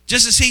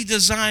 Just as he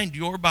designed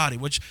your body,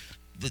 which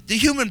the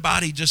human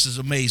body just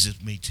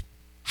amazes me,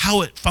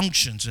 how it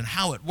functions and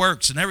how it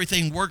works, and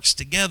everything works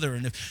together.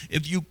 And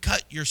if you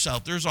cut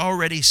yourself, there's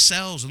already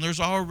cells and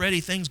there's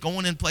already things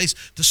going in place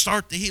to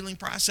start the healing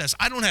process.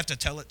 I don't have to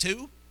tell it to.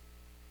 It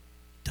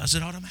does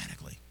it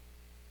automatically.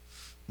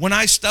 When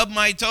I stub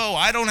my toe,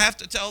 I don't have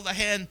to tell the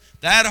hand,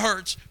 that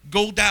hurts,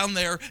 go down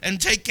there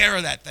and take care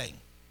of that thing.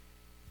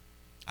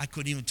 I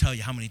couldn't even tell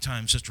you how many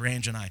times Sister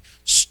Ange and I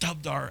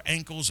stubbed our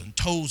ankles and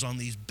toes on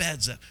these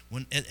beds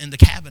in the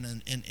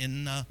cabin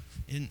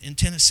in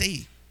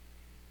Tennessee.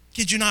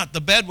 Kid you not, the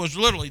bed was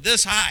literally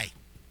this high.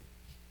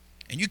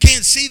 And you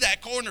can't see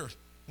that corner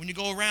when you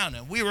go around.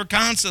 And we were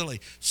constantly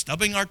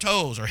stubbing our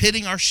toes or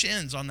hitting our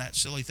shins on that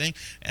silly thing.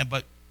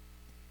 But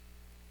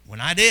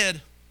when I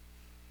did,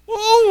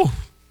 woo,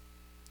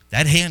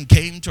 that hand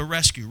came to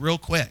rescue real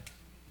quick.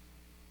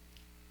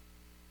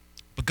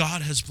 But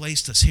God has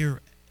placed us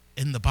here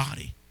in the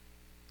body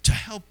to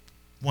help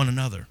one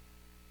another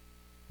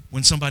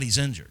when somebody's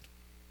injured.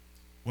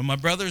 When my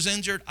brother's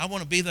injured, I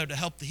want to be there to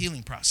help the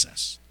healing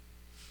process.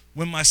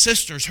 When my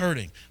sister's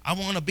hurting, I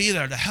want to be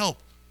there to help,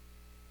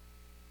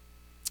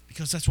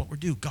 because that's what we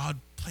do. God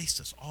placed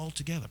us all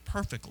together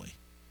perfectly.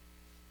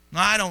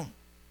 Now, I don't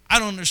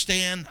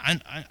understand.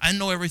 I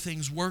know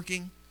everything's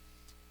working,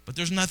 but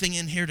there's nothing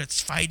in here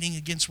that's fighting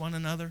against one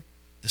another.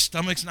 The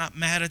stomach's not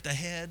mad at the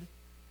head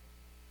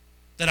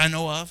that I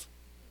know of.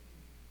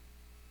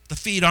 The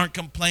feet aren't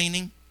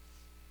complaining.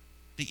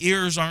 The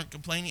ears aren't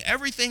complaining.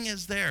 Everything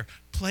is there,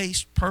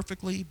 placed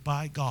perfectly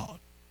by God.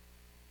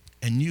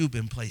 And you've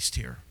been placed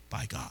here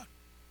by God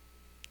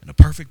in a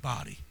perfect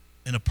body,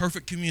 in a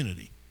perfect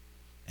community,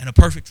 and a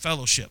perfect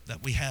fellowship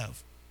that we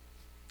have.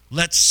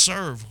 Let's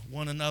serve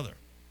one another,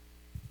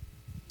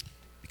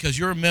 because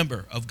you're a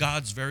member of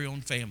God's very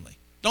own family.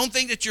 Don't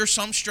think that you're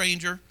some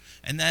stranger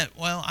and that,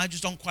 well, I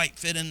just don't quite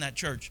fit in that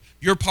church.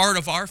 You're part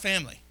of our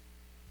family.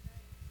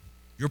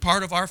 You're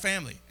part of our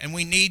family, and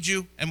we need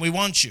you and we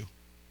want you.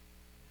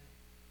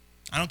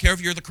 I don't care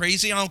if you're the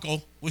crazy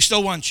uncle, we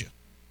still want you.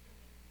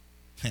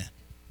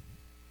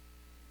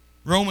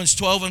 Romans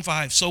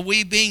 12:5. So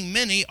we, being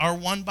many, are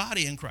one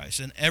body in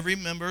Christ, and every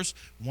member's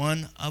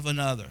one of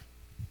another.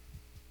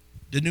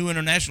 The New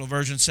International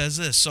Version says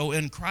this: so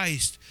in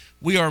Christ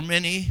we are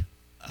many,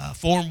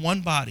 form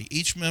one body.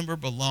 Each member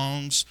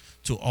belongs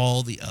to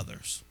all the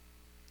others.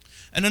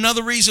 And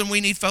another reason we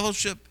need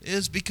fellowship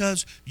is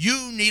because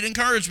you need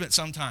encouragement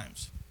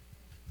sometimes.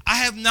 I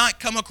have not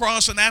come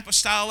across an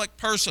apostolic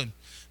person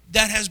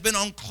that has been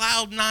on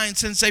cloud nine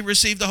since they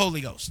received the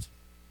Holy Ghost.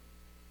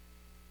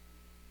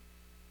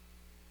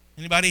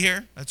 Anybody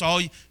here? That's all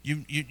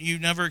you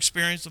never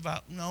experienced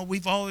about? No,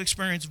 we've all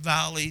experienced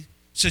valley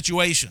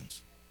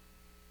situations.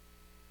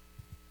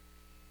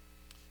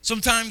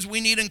 Sometimes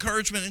we need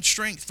encouragement and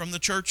strength from the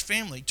church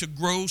family to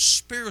grow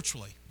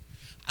spiritually.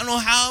 I don't know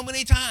how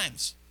many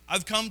times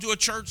I've come to a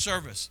church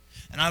service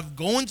and I've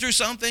gone through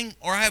something,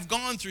 or I have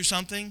gone through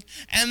something,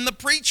 and the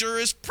preacher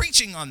is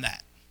preaching on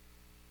that.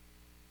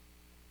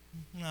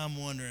 And I'm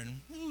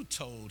wondering, who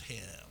told him?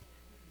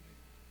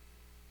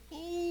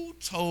 Who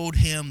told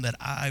him that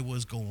I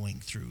was going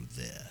through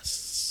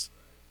this?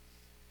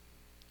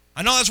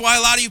 I know that's why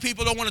a lot of you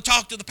people don't want to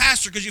talk to the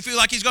pastor, because you feel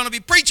like he's going to be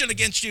preaching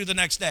against you the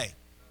next day.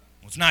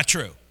 Well, it's not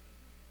true.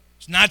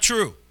 It's not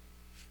true.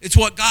 It's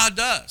what God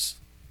does.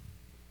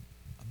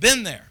 I've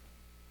been there.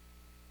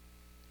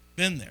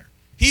 Been there.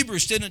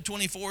 Hebrews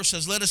 10:24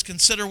 says, let us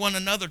consider one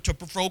another to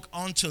provoke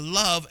unto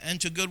love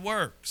and to good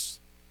works.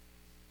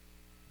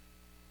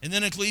 And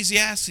then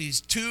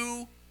Ecclesiastes,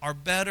 2 are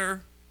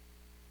better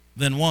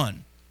than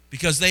one,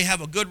 because they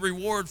have a good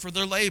reward for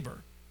their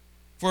labor.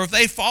 For if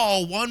they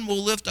fall, one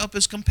will lift up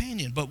his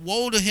companion. But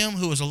woe to him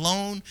who is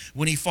alone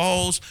when he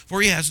falls,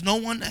 for he has no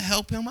one to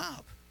help him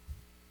up.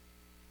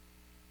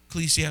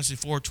 Ecclesiastes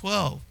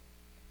 4:12.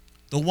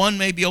 The one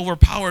may be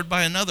overpowered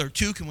by another,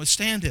 two can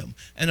withstand him,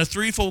 and a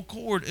threefold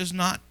cord is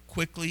not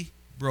quickly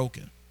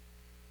broken.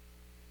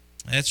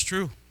 That's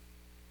true.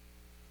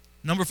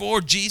 Number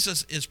 4,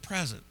 Jesus is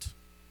present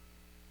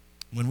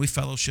when we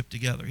fellowship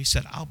together. He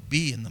said, I'll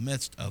be in the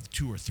midst of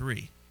 2 or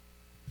 3.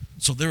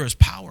 So there is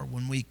power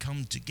when we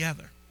come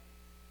together.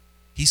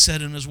 He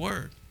said in his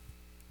word,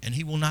 and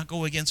he will not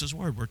go against his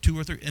word. We're 2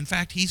 or 3. In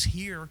fact, he's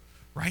here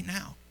right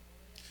now,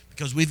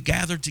 because we've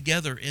gathered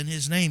together in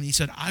his name. He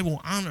said, I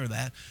will honor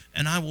that,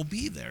 and I will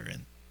be there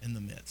in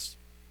the midst.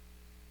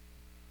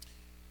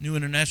 New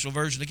International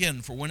Version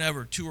again, for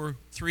whenever two or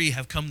three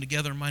have come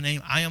together in my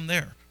name, I am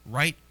there,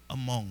 right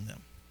among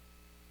them.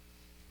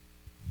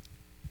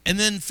 And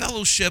then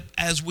fellowship,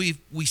 as we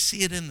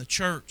see it in the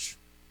church,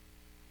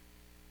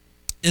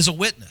 is a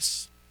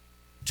witness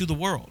to the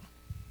world.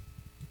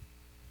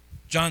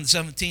 John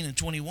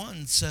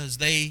 17:21 says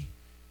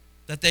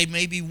that they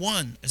may be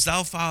one, as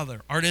thou,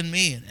 Father, art in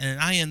me,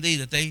 and I in thee,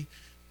 that they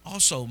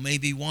also may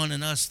be one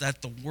in us,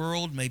 that the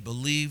world may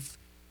believe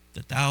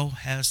that thou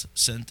hast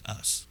sent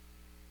us.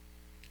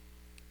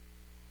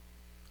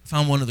 I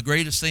found one of the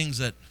greatest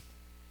things at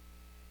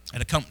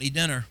a company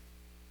dinner,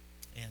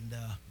 and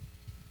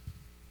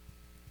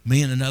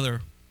me and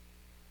another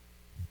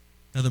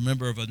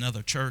member of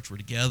another church were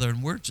together,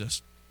 and we're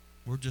just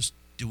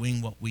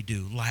doing what we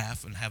do,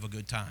 laugh and have a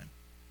good time.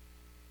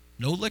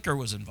 No liquor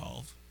was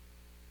involved,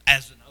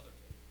 as in other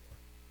people,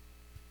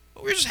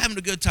 but we were just having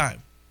a good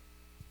time.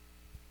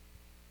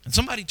 And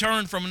somebody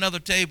turned from another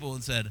table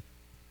and said,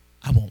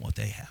 I want what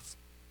they have.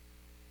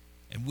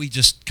 And we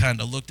just kind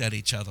of looked at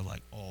each other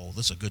like, oh,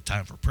 this is a good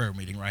time for a prayer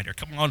meeting right here.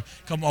 Come on,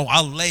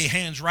 I'll lay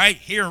hands right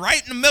here,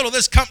 right in the middle of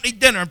this company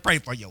dinner and pray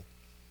for you.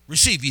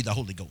 Receive ye the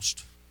Holy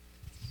Ghost.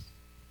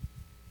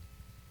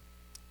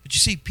 But you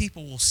see,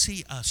 people will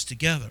see us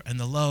together and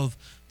the love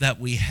that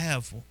we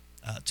have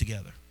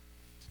together,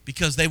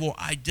 because they will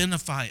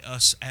identify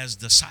us as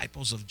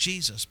disciples of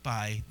Jesus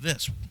by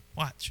this.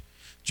 Watch.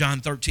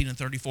 John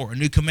 13:34. A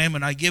new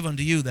commandment I give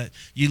unto you, that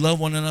ye love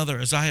one another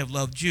as I have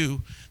loved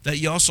you, that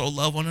ye also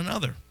love one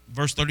another.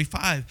 Verse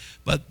 35.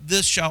 But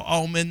this shall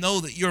all men know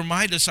that you're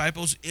my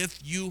disciples, if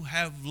you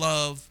have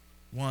love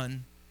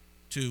one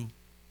to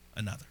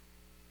another.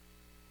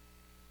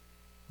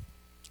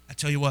 I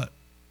tell you what,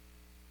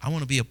 I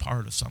want to be a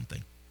part of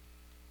something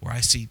where I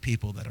see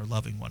people that are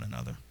loving one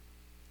another.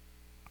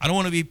 I don't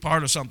want to be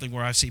part of something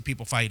where I see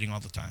people fighting all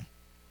the time.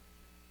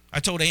 I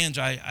told Ange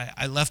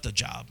I left a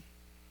job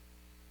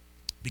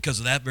because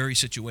of that very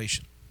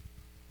situation.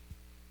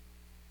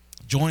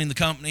 Joined the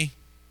company,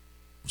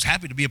 was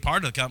happy to be a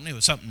part of the company. It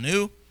was something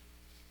new,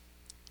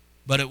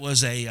 but it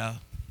was a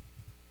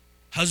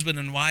husband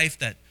and wife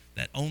that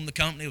owned the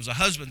company. It was a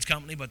husband's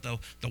company, but the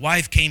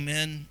wife came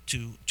in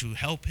to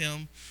help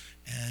him,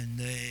 and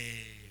they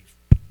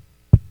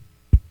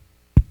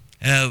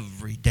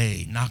every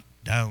day knock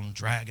down,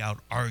 drag out,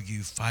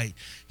 argue, fight.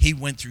 He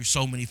went through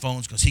so many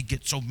phones because he'd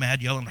get so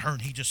mad yelling at her,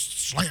 and he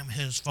just slammed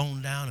his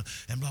phone down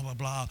and blah, blah,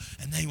 blah.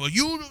 And they were,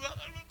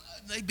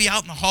 they'd be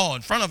out in the hall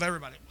in front of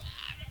everybody.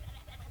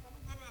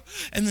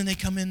 And then they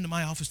come into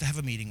my office to have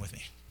a meeting with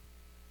me.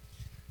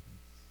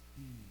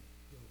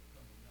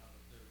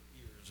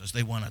 As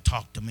they want to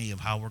talk to me of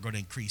how we're going to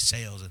increase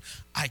sales. And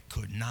I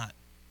could not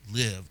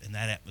live in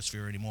that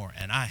atmosphere anymore,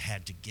 and I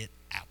had to get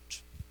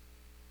out.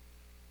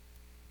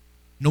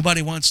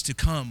 Nobody wants to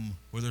come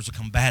where there's a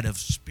combative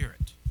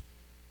spirit.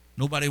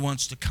 Nobody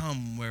wants to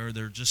come where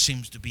there just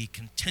seems to be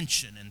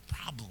contention and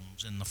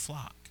problems in the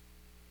flock.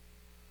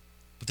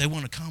 But they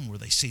want to come where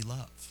they see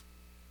love.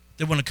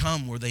 They want to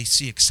come where they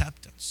see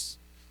acceptance.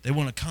 They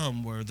want to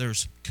come where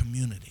there's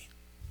community.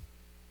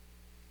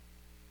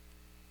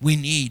 We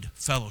need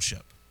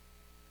fellowship.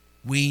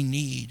 We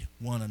need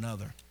one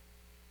another.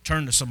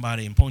 Turn to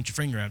somebody and point your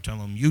finger out and tell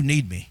them, you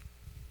need me.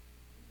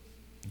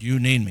 You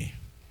need me.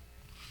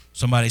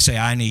 Somebody say,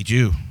 I need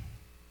you.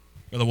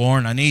 Brother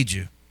Warren, I need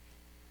you.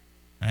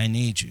 I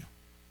need you.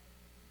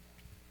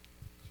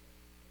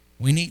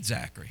 We need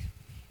Zachary.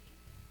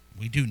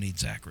 We do need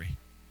Zachary.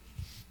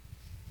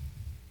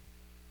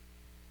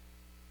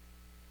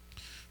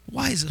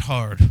 Why is it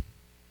hard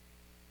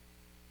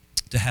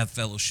to have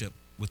fellowship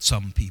with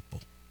some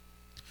people?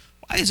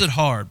 Why is it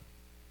hard?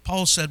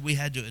 Paul said we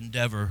had to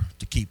endeavor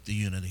to keep the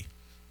unity.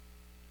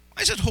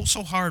 Why is it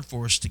so hard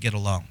for us to get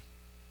along?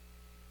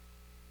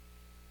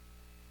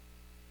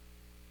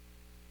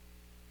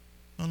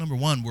 Well, number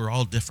one, we're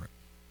all different.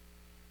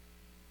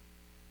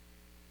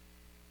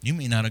 You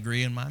may not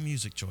agree in my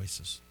music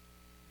choices.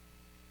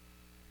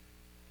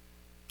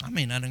 I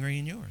may not agree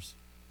in yours.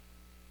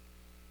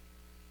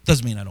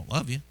 Doesn't mean I don't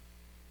love you.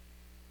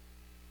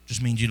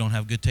 Just means you don't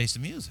have good taste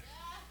in music.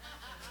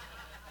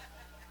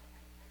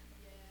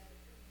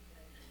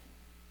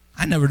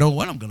 I never know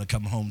what I'm going to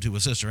come home to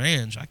with Sister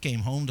Ange. I came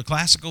home to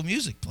classical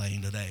music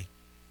playing today.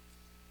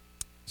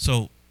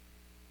 So,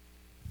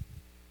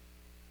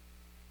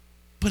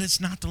 but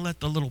it's not to let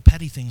the little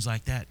petty things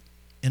like that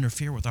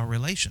interfere with our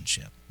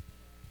relationship.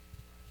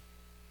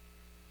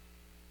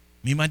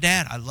 Me and my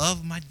dad, I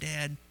love my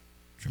dad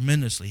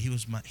tremendously. He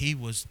was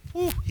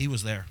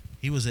there.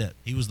 He was it.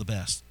 He was the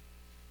best.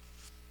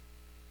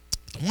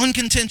 The one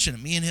contention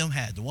that me and him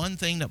had, the one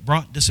thing that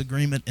brought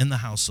disagreement in the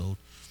household,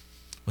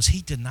 was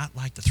he did not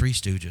like the Three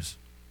Stooges.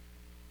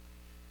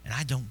 And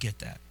I don't get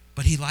that.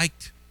 But he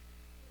liked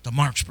the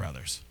Marx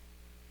Brothers.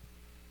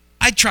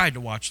 I tried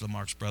to watch the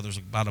Marx Brothers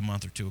about a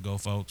month or two ago,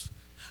 folks.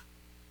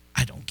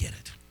 I don't get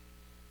it.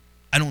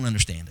 I don't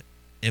understand it.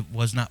 It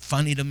was not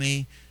funny to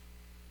me.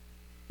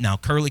 Now,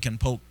 Curly can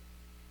poke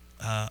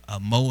a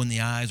Mo in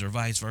the eyes or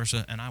vice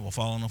versa, and I will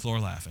fall on the floor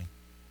laughing.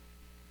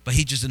 But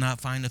he just did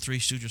not find the Three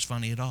Stooges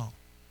funny at all.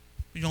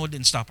 You know, it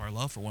didn't stop our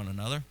love for one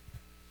another.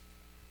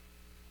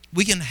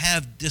 We can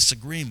have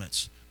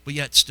disagreements, but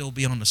yet still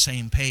be on the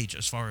same page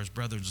as far as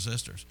brothers and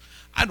sisters.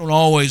 I don't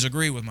always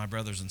agree with my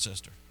brothers and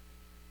sisters.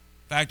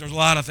 In fact, there's a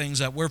lot of things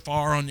that we're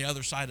far on the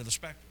other side of the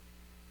spectrum.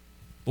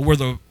 But where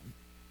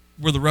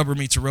the rubber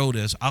meets the road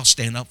is, I'll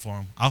stand up for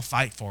them, I'll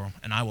fight for them,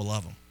 and I will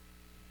love them.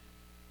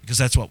 Because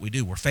that's what we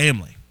do. We're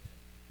family.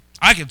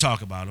 I can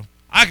talk about them.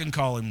 I can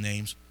call them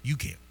names. You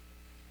can't.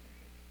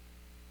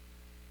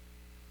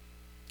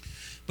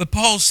 But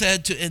Paul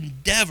said to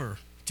endeavor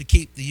to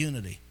keep the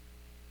unity.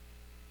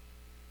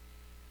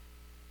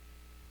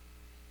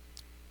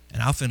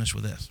 And I'll finish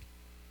with this.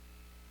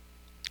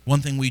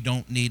 One thing we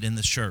don't need in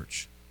this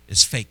church is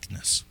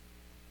fakeness.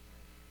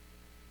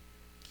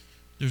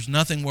 There's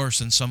nothing worse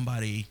than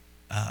somebody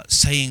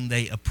saying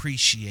they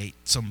appreciate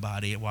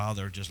somebody while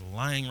they're just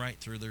lying right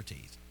through their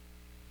teeth.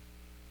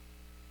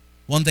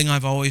 One thing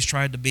I've always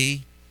tried to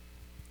be,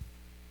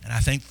 and I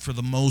think for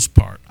the most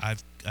part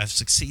I've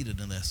succeeded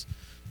in this,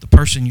 the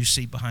person you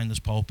see behind this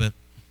pulpit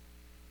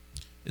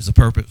is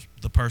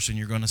the person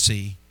you're going to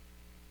see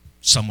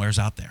somewheres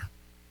out there.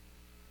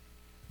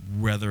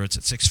 Whether it's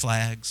at Six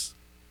Flags,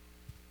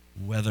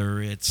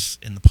 whether it's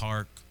in the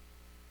park,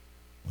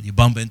 when you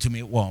bump into me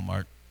at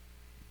Walmart,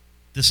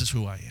 this is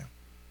who I am.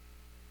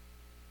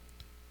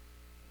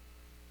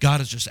 God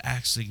is just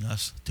asking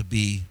us to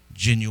be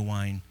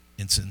genuine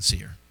and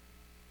sincere.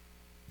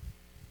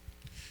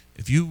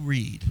 If you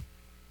read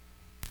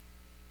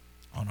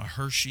on a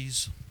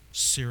Hershey's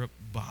syrup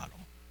bottle,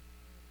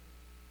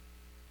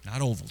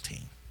 not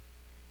Ovaltine,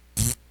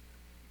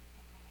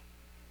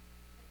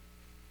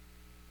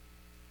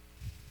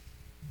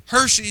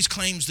 Hershey's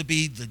claims to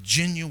be the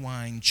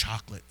genuine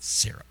chocolate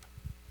syrup.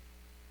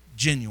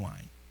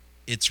 Genuine.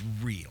 It's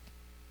real.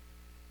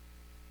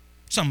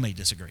 Some may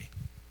disagree.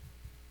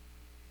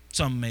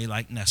 Some may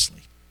like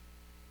Nestle.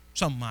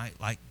 Some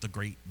might like the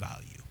Great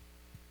Value.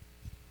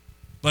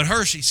 But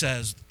Hershey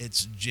says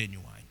it's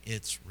genuine.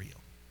 It's real.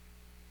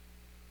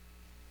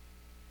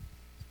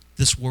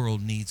 This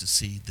world needs to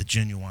see the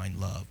genuine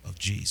love of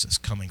Jesus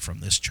coming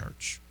from this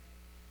church,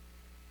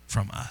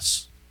 from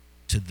us,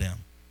 to them,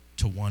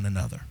 to one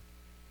another.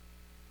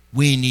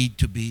 We need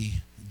to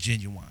be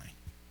genuine.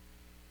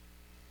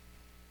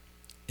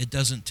 It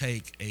doesn't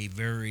take a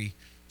very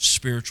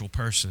spiritual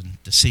person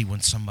to see when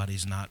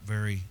somebody's not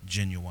very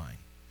genuine,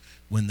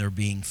 when they're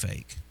being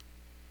fake.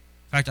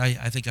 In fact,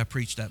 I think I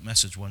preached that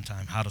message one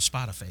time, how to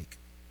spot a fake.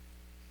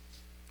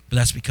 But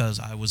that's because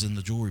I was in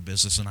the jewelry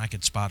business and I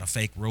could spot a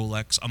fake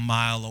Rolex a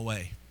mile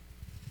away.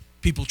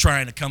 People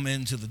trying to come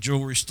into the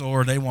jewelry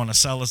store, they want to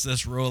sell us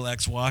this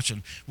Rolex watch,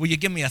 and will you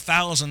give me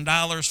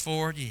 $1,000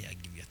 for it? Yeah, I'll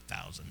give you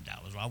 $1,000.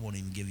 I won't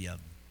even give you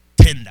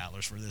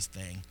 $10 for this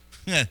thing.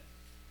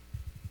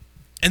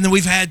 And then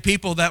we've had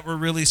people that were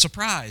really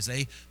surprised.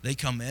 They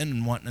come in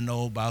and want to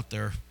know about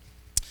their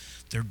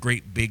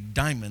great big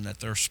diamond that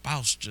their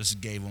spouse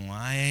just gave them.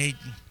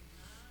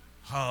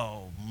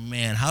 Oh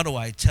man, how do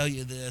I tell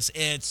you this?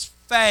 It's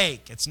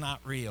fake. It's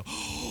not real.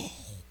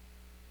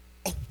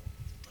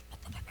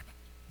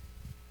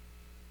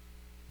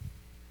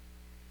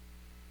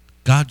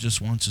 God just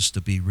wants us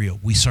to be real.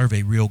 We serve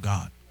a real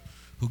God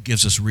who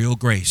gives us real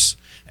grace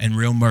and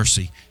real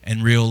mercy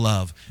and real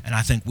love. And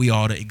I think we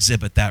ought to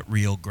exhibit that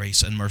real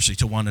grace and mercy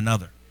to one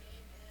another.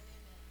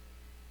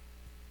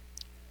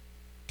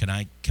 Can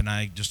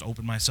I just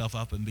open myself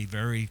up and be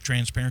very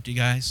transparent to you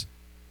guys?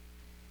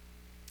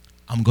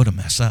 I'm going to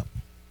mess up.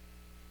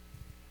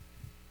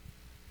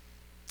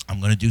 I'm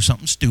going to do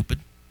something stupid.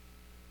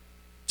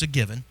 It's a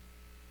given.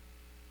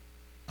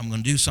 I'm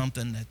going to do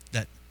something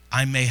that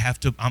I may have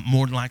to,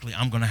 more than likely,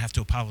 I'm going to have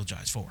to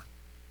apologize for.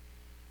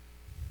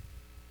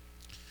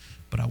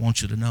 But I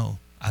want you to know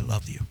I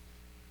love you.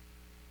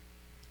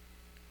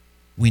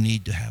 We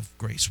need to have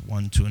grace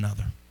one to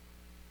another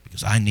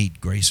because I need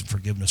grace and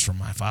forgiveness from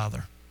my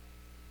Father.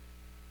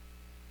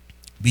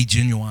 Be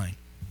genuine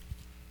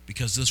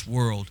because this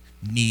world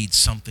needs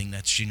something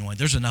that's genuine.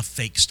 There's enough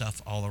fake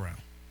stuff all around.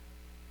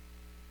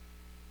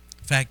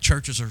 In fact,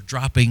 churches are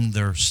dropping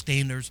their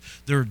standards.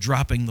 They're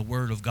dropping the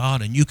Word of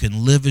God, and you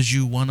can live as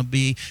you want to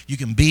be. You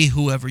can be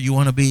whoever you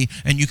want to be,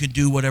 and you can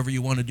do whatever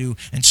you want to do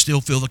and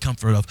still feel the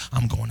comfort of,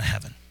 I'm going to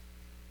heaven.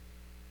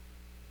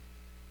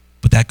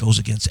 But that goes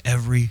against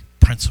every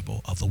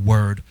principle of the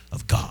Word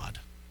of God.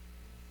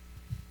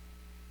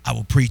 I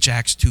will preach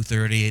Acts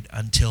 2:38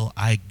 until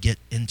I get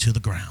into the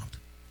ground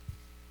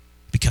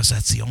because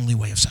that's the only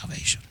way of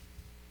salvation.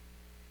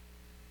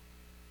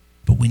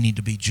 But we need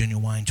to be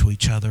genuine to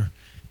each other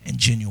and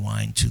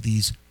genuine to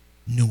these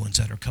new ones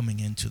that are coming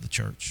into the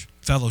church.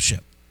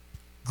 Fellowship,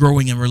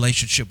 growing in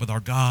relationship with our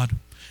God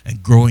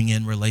and growing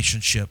in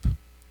relationship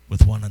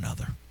with one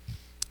another.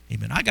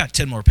 Amen. I got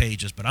 10 more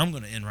pages, but I'm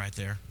going to end right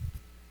there.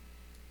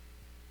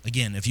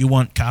 Again, if you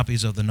want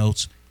copies of the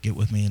notes, get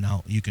with me and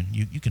you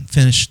can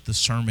finish the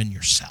sermon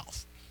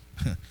yourself.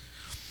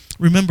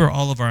 Remember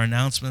all of our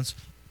announcements.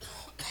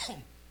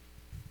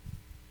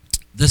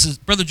 This is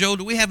Brother Joe.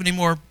 Do we have any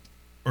more,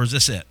 or is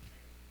this it?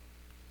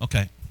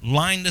 Okay.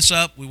 line this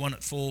up. We want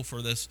it full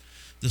for this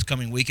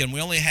coming weekend.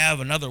 We only have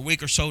another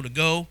week or so to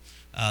go.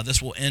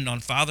 This will end on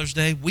Father's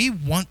Day. We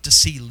want to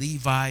see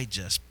Levi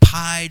just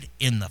pied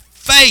in the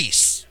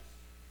face.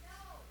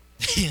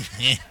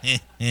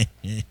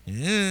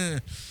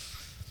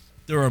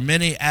 There are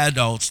many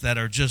adults that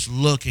are just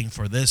looking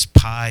for this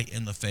pie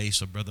in the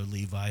face of Brother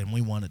Levi, and we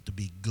want it to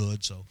be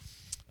good. So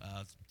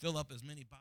fill up as many pies.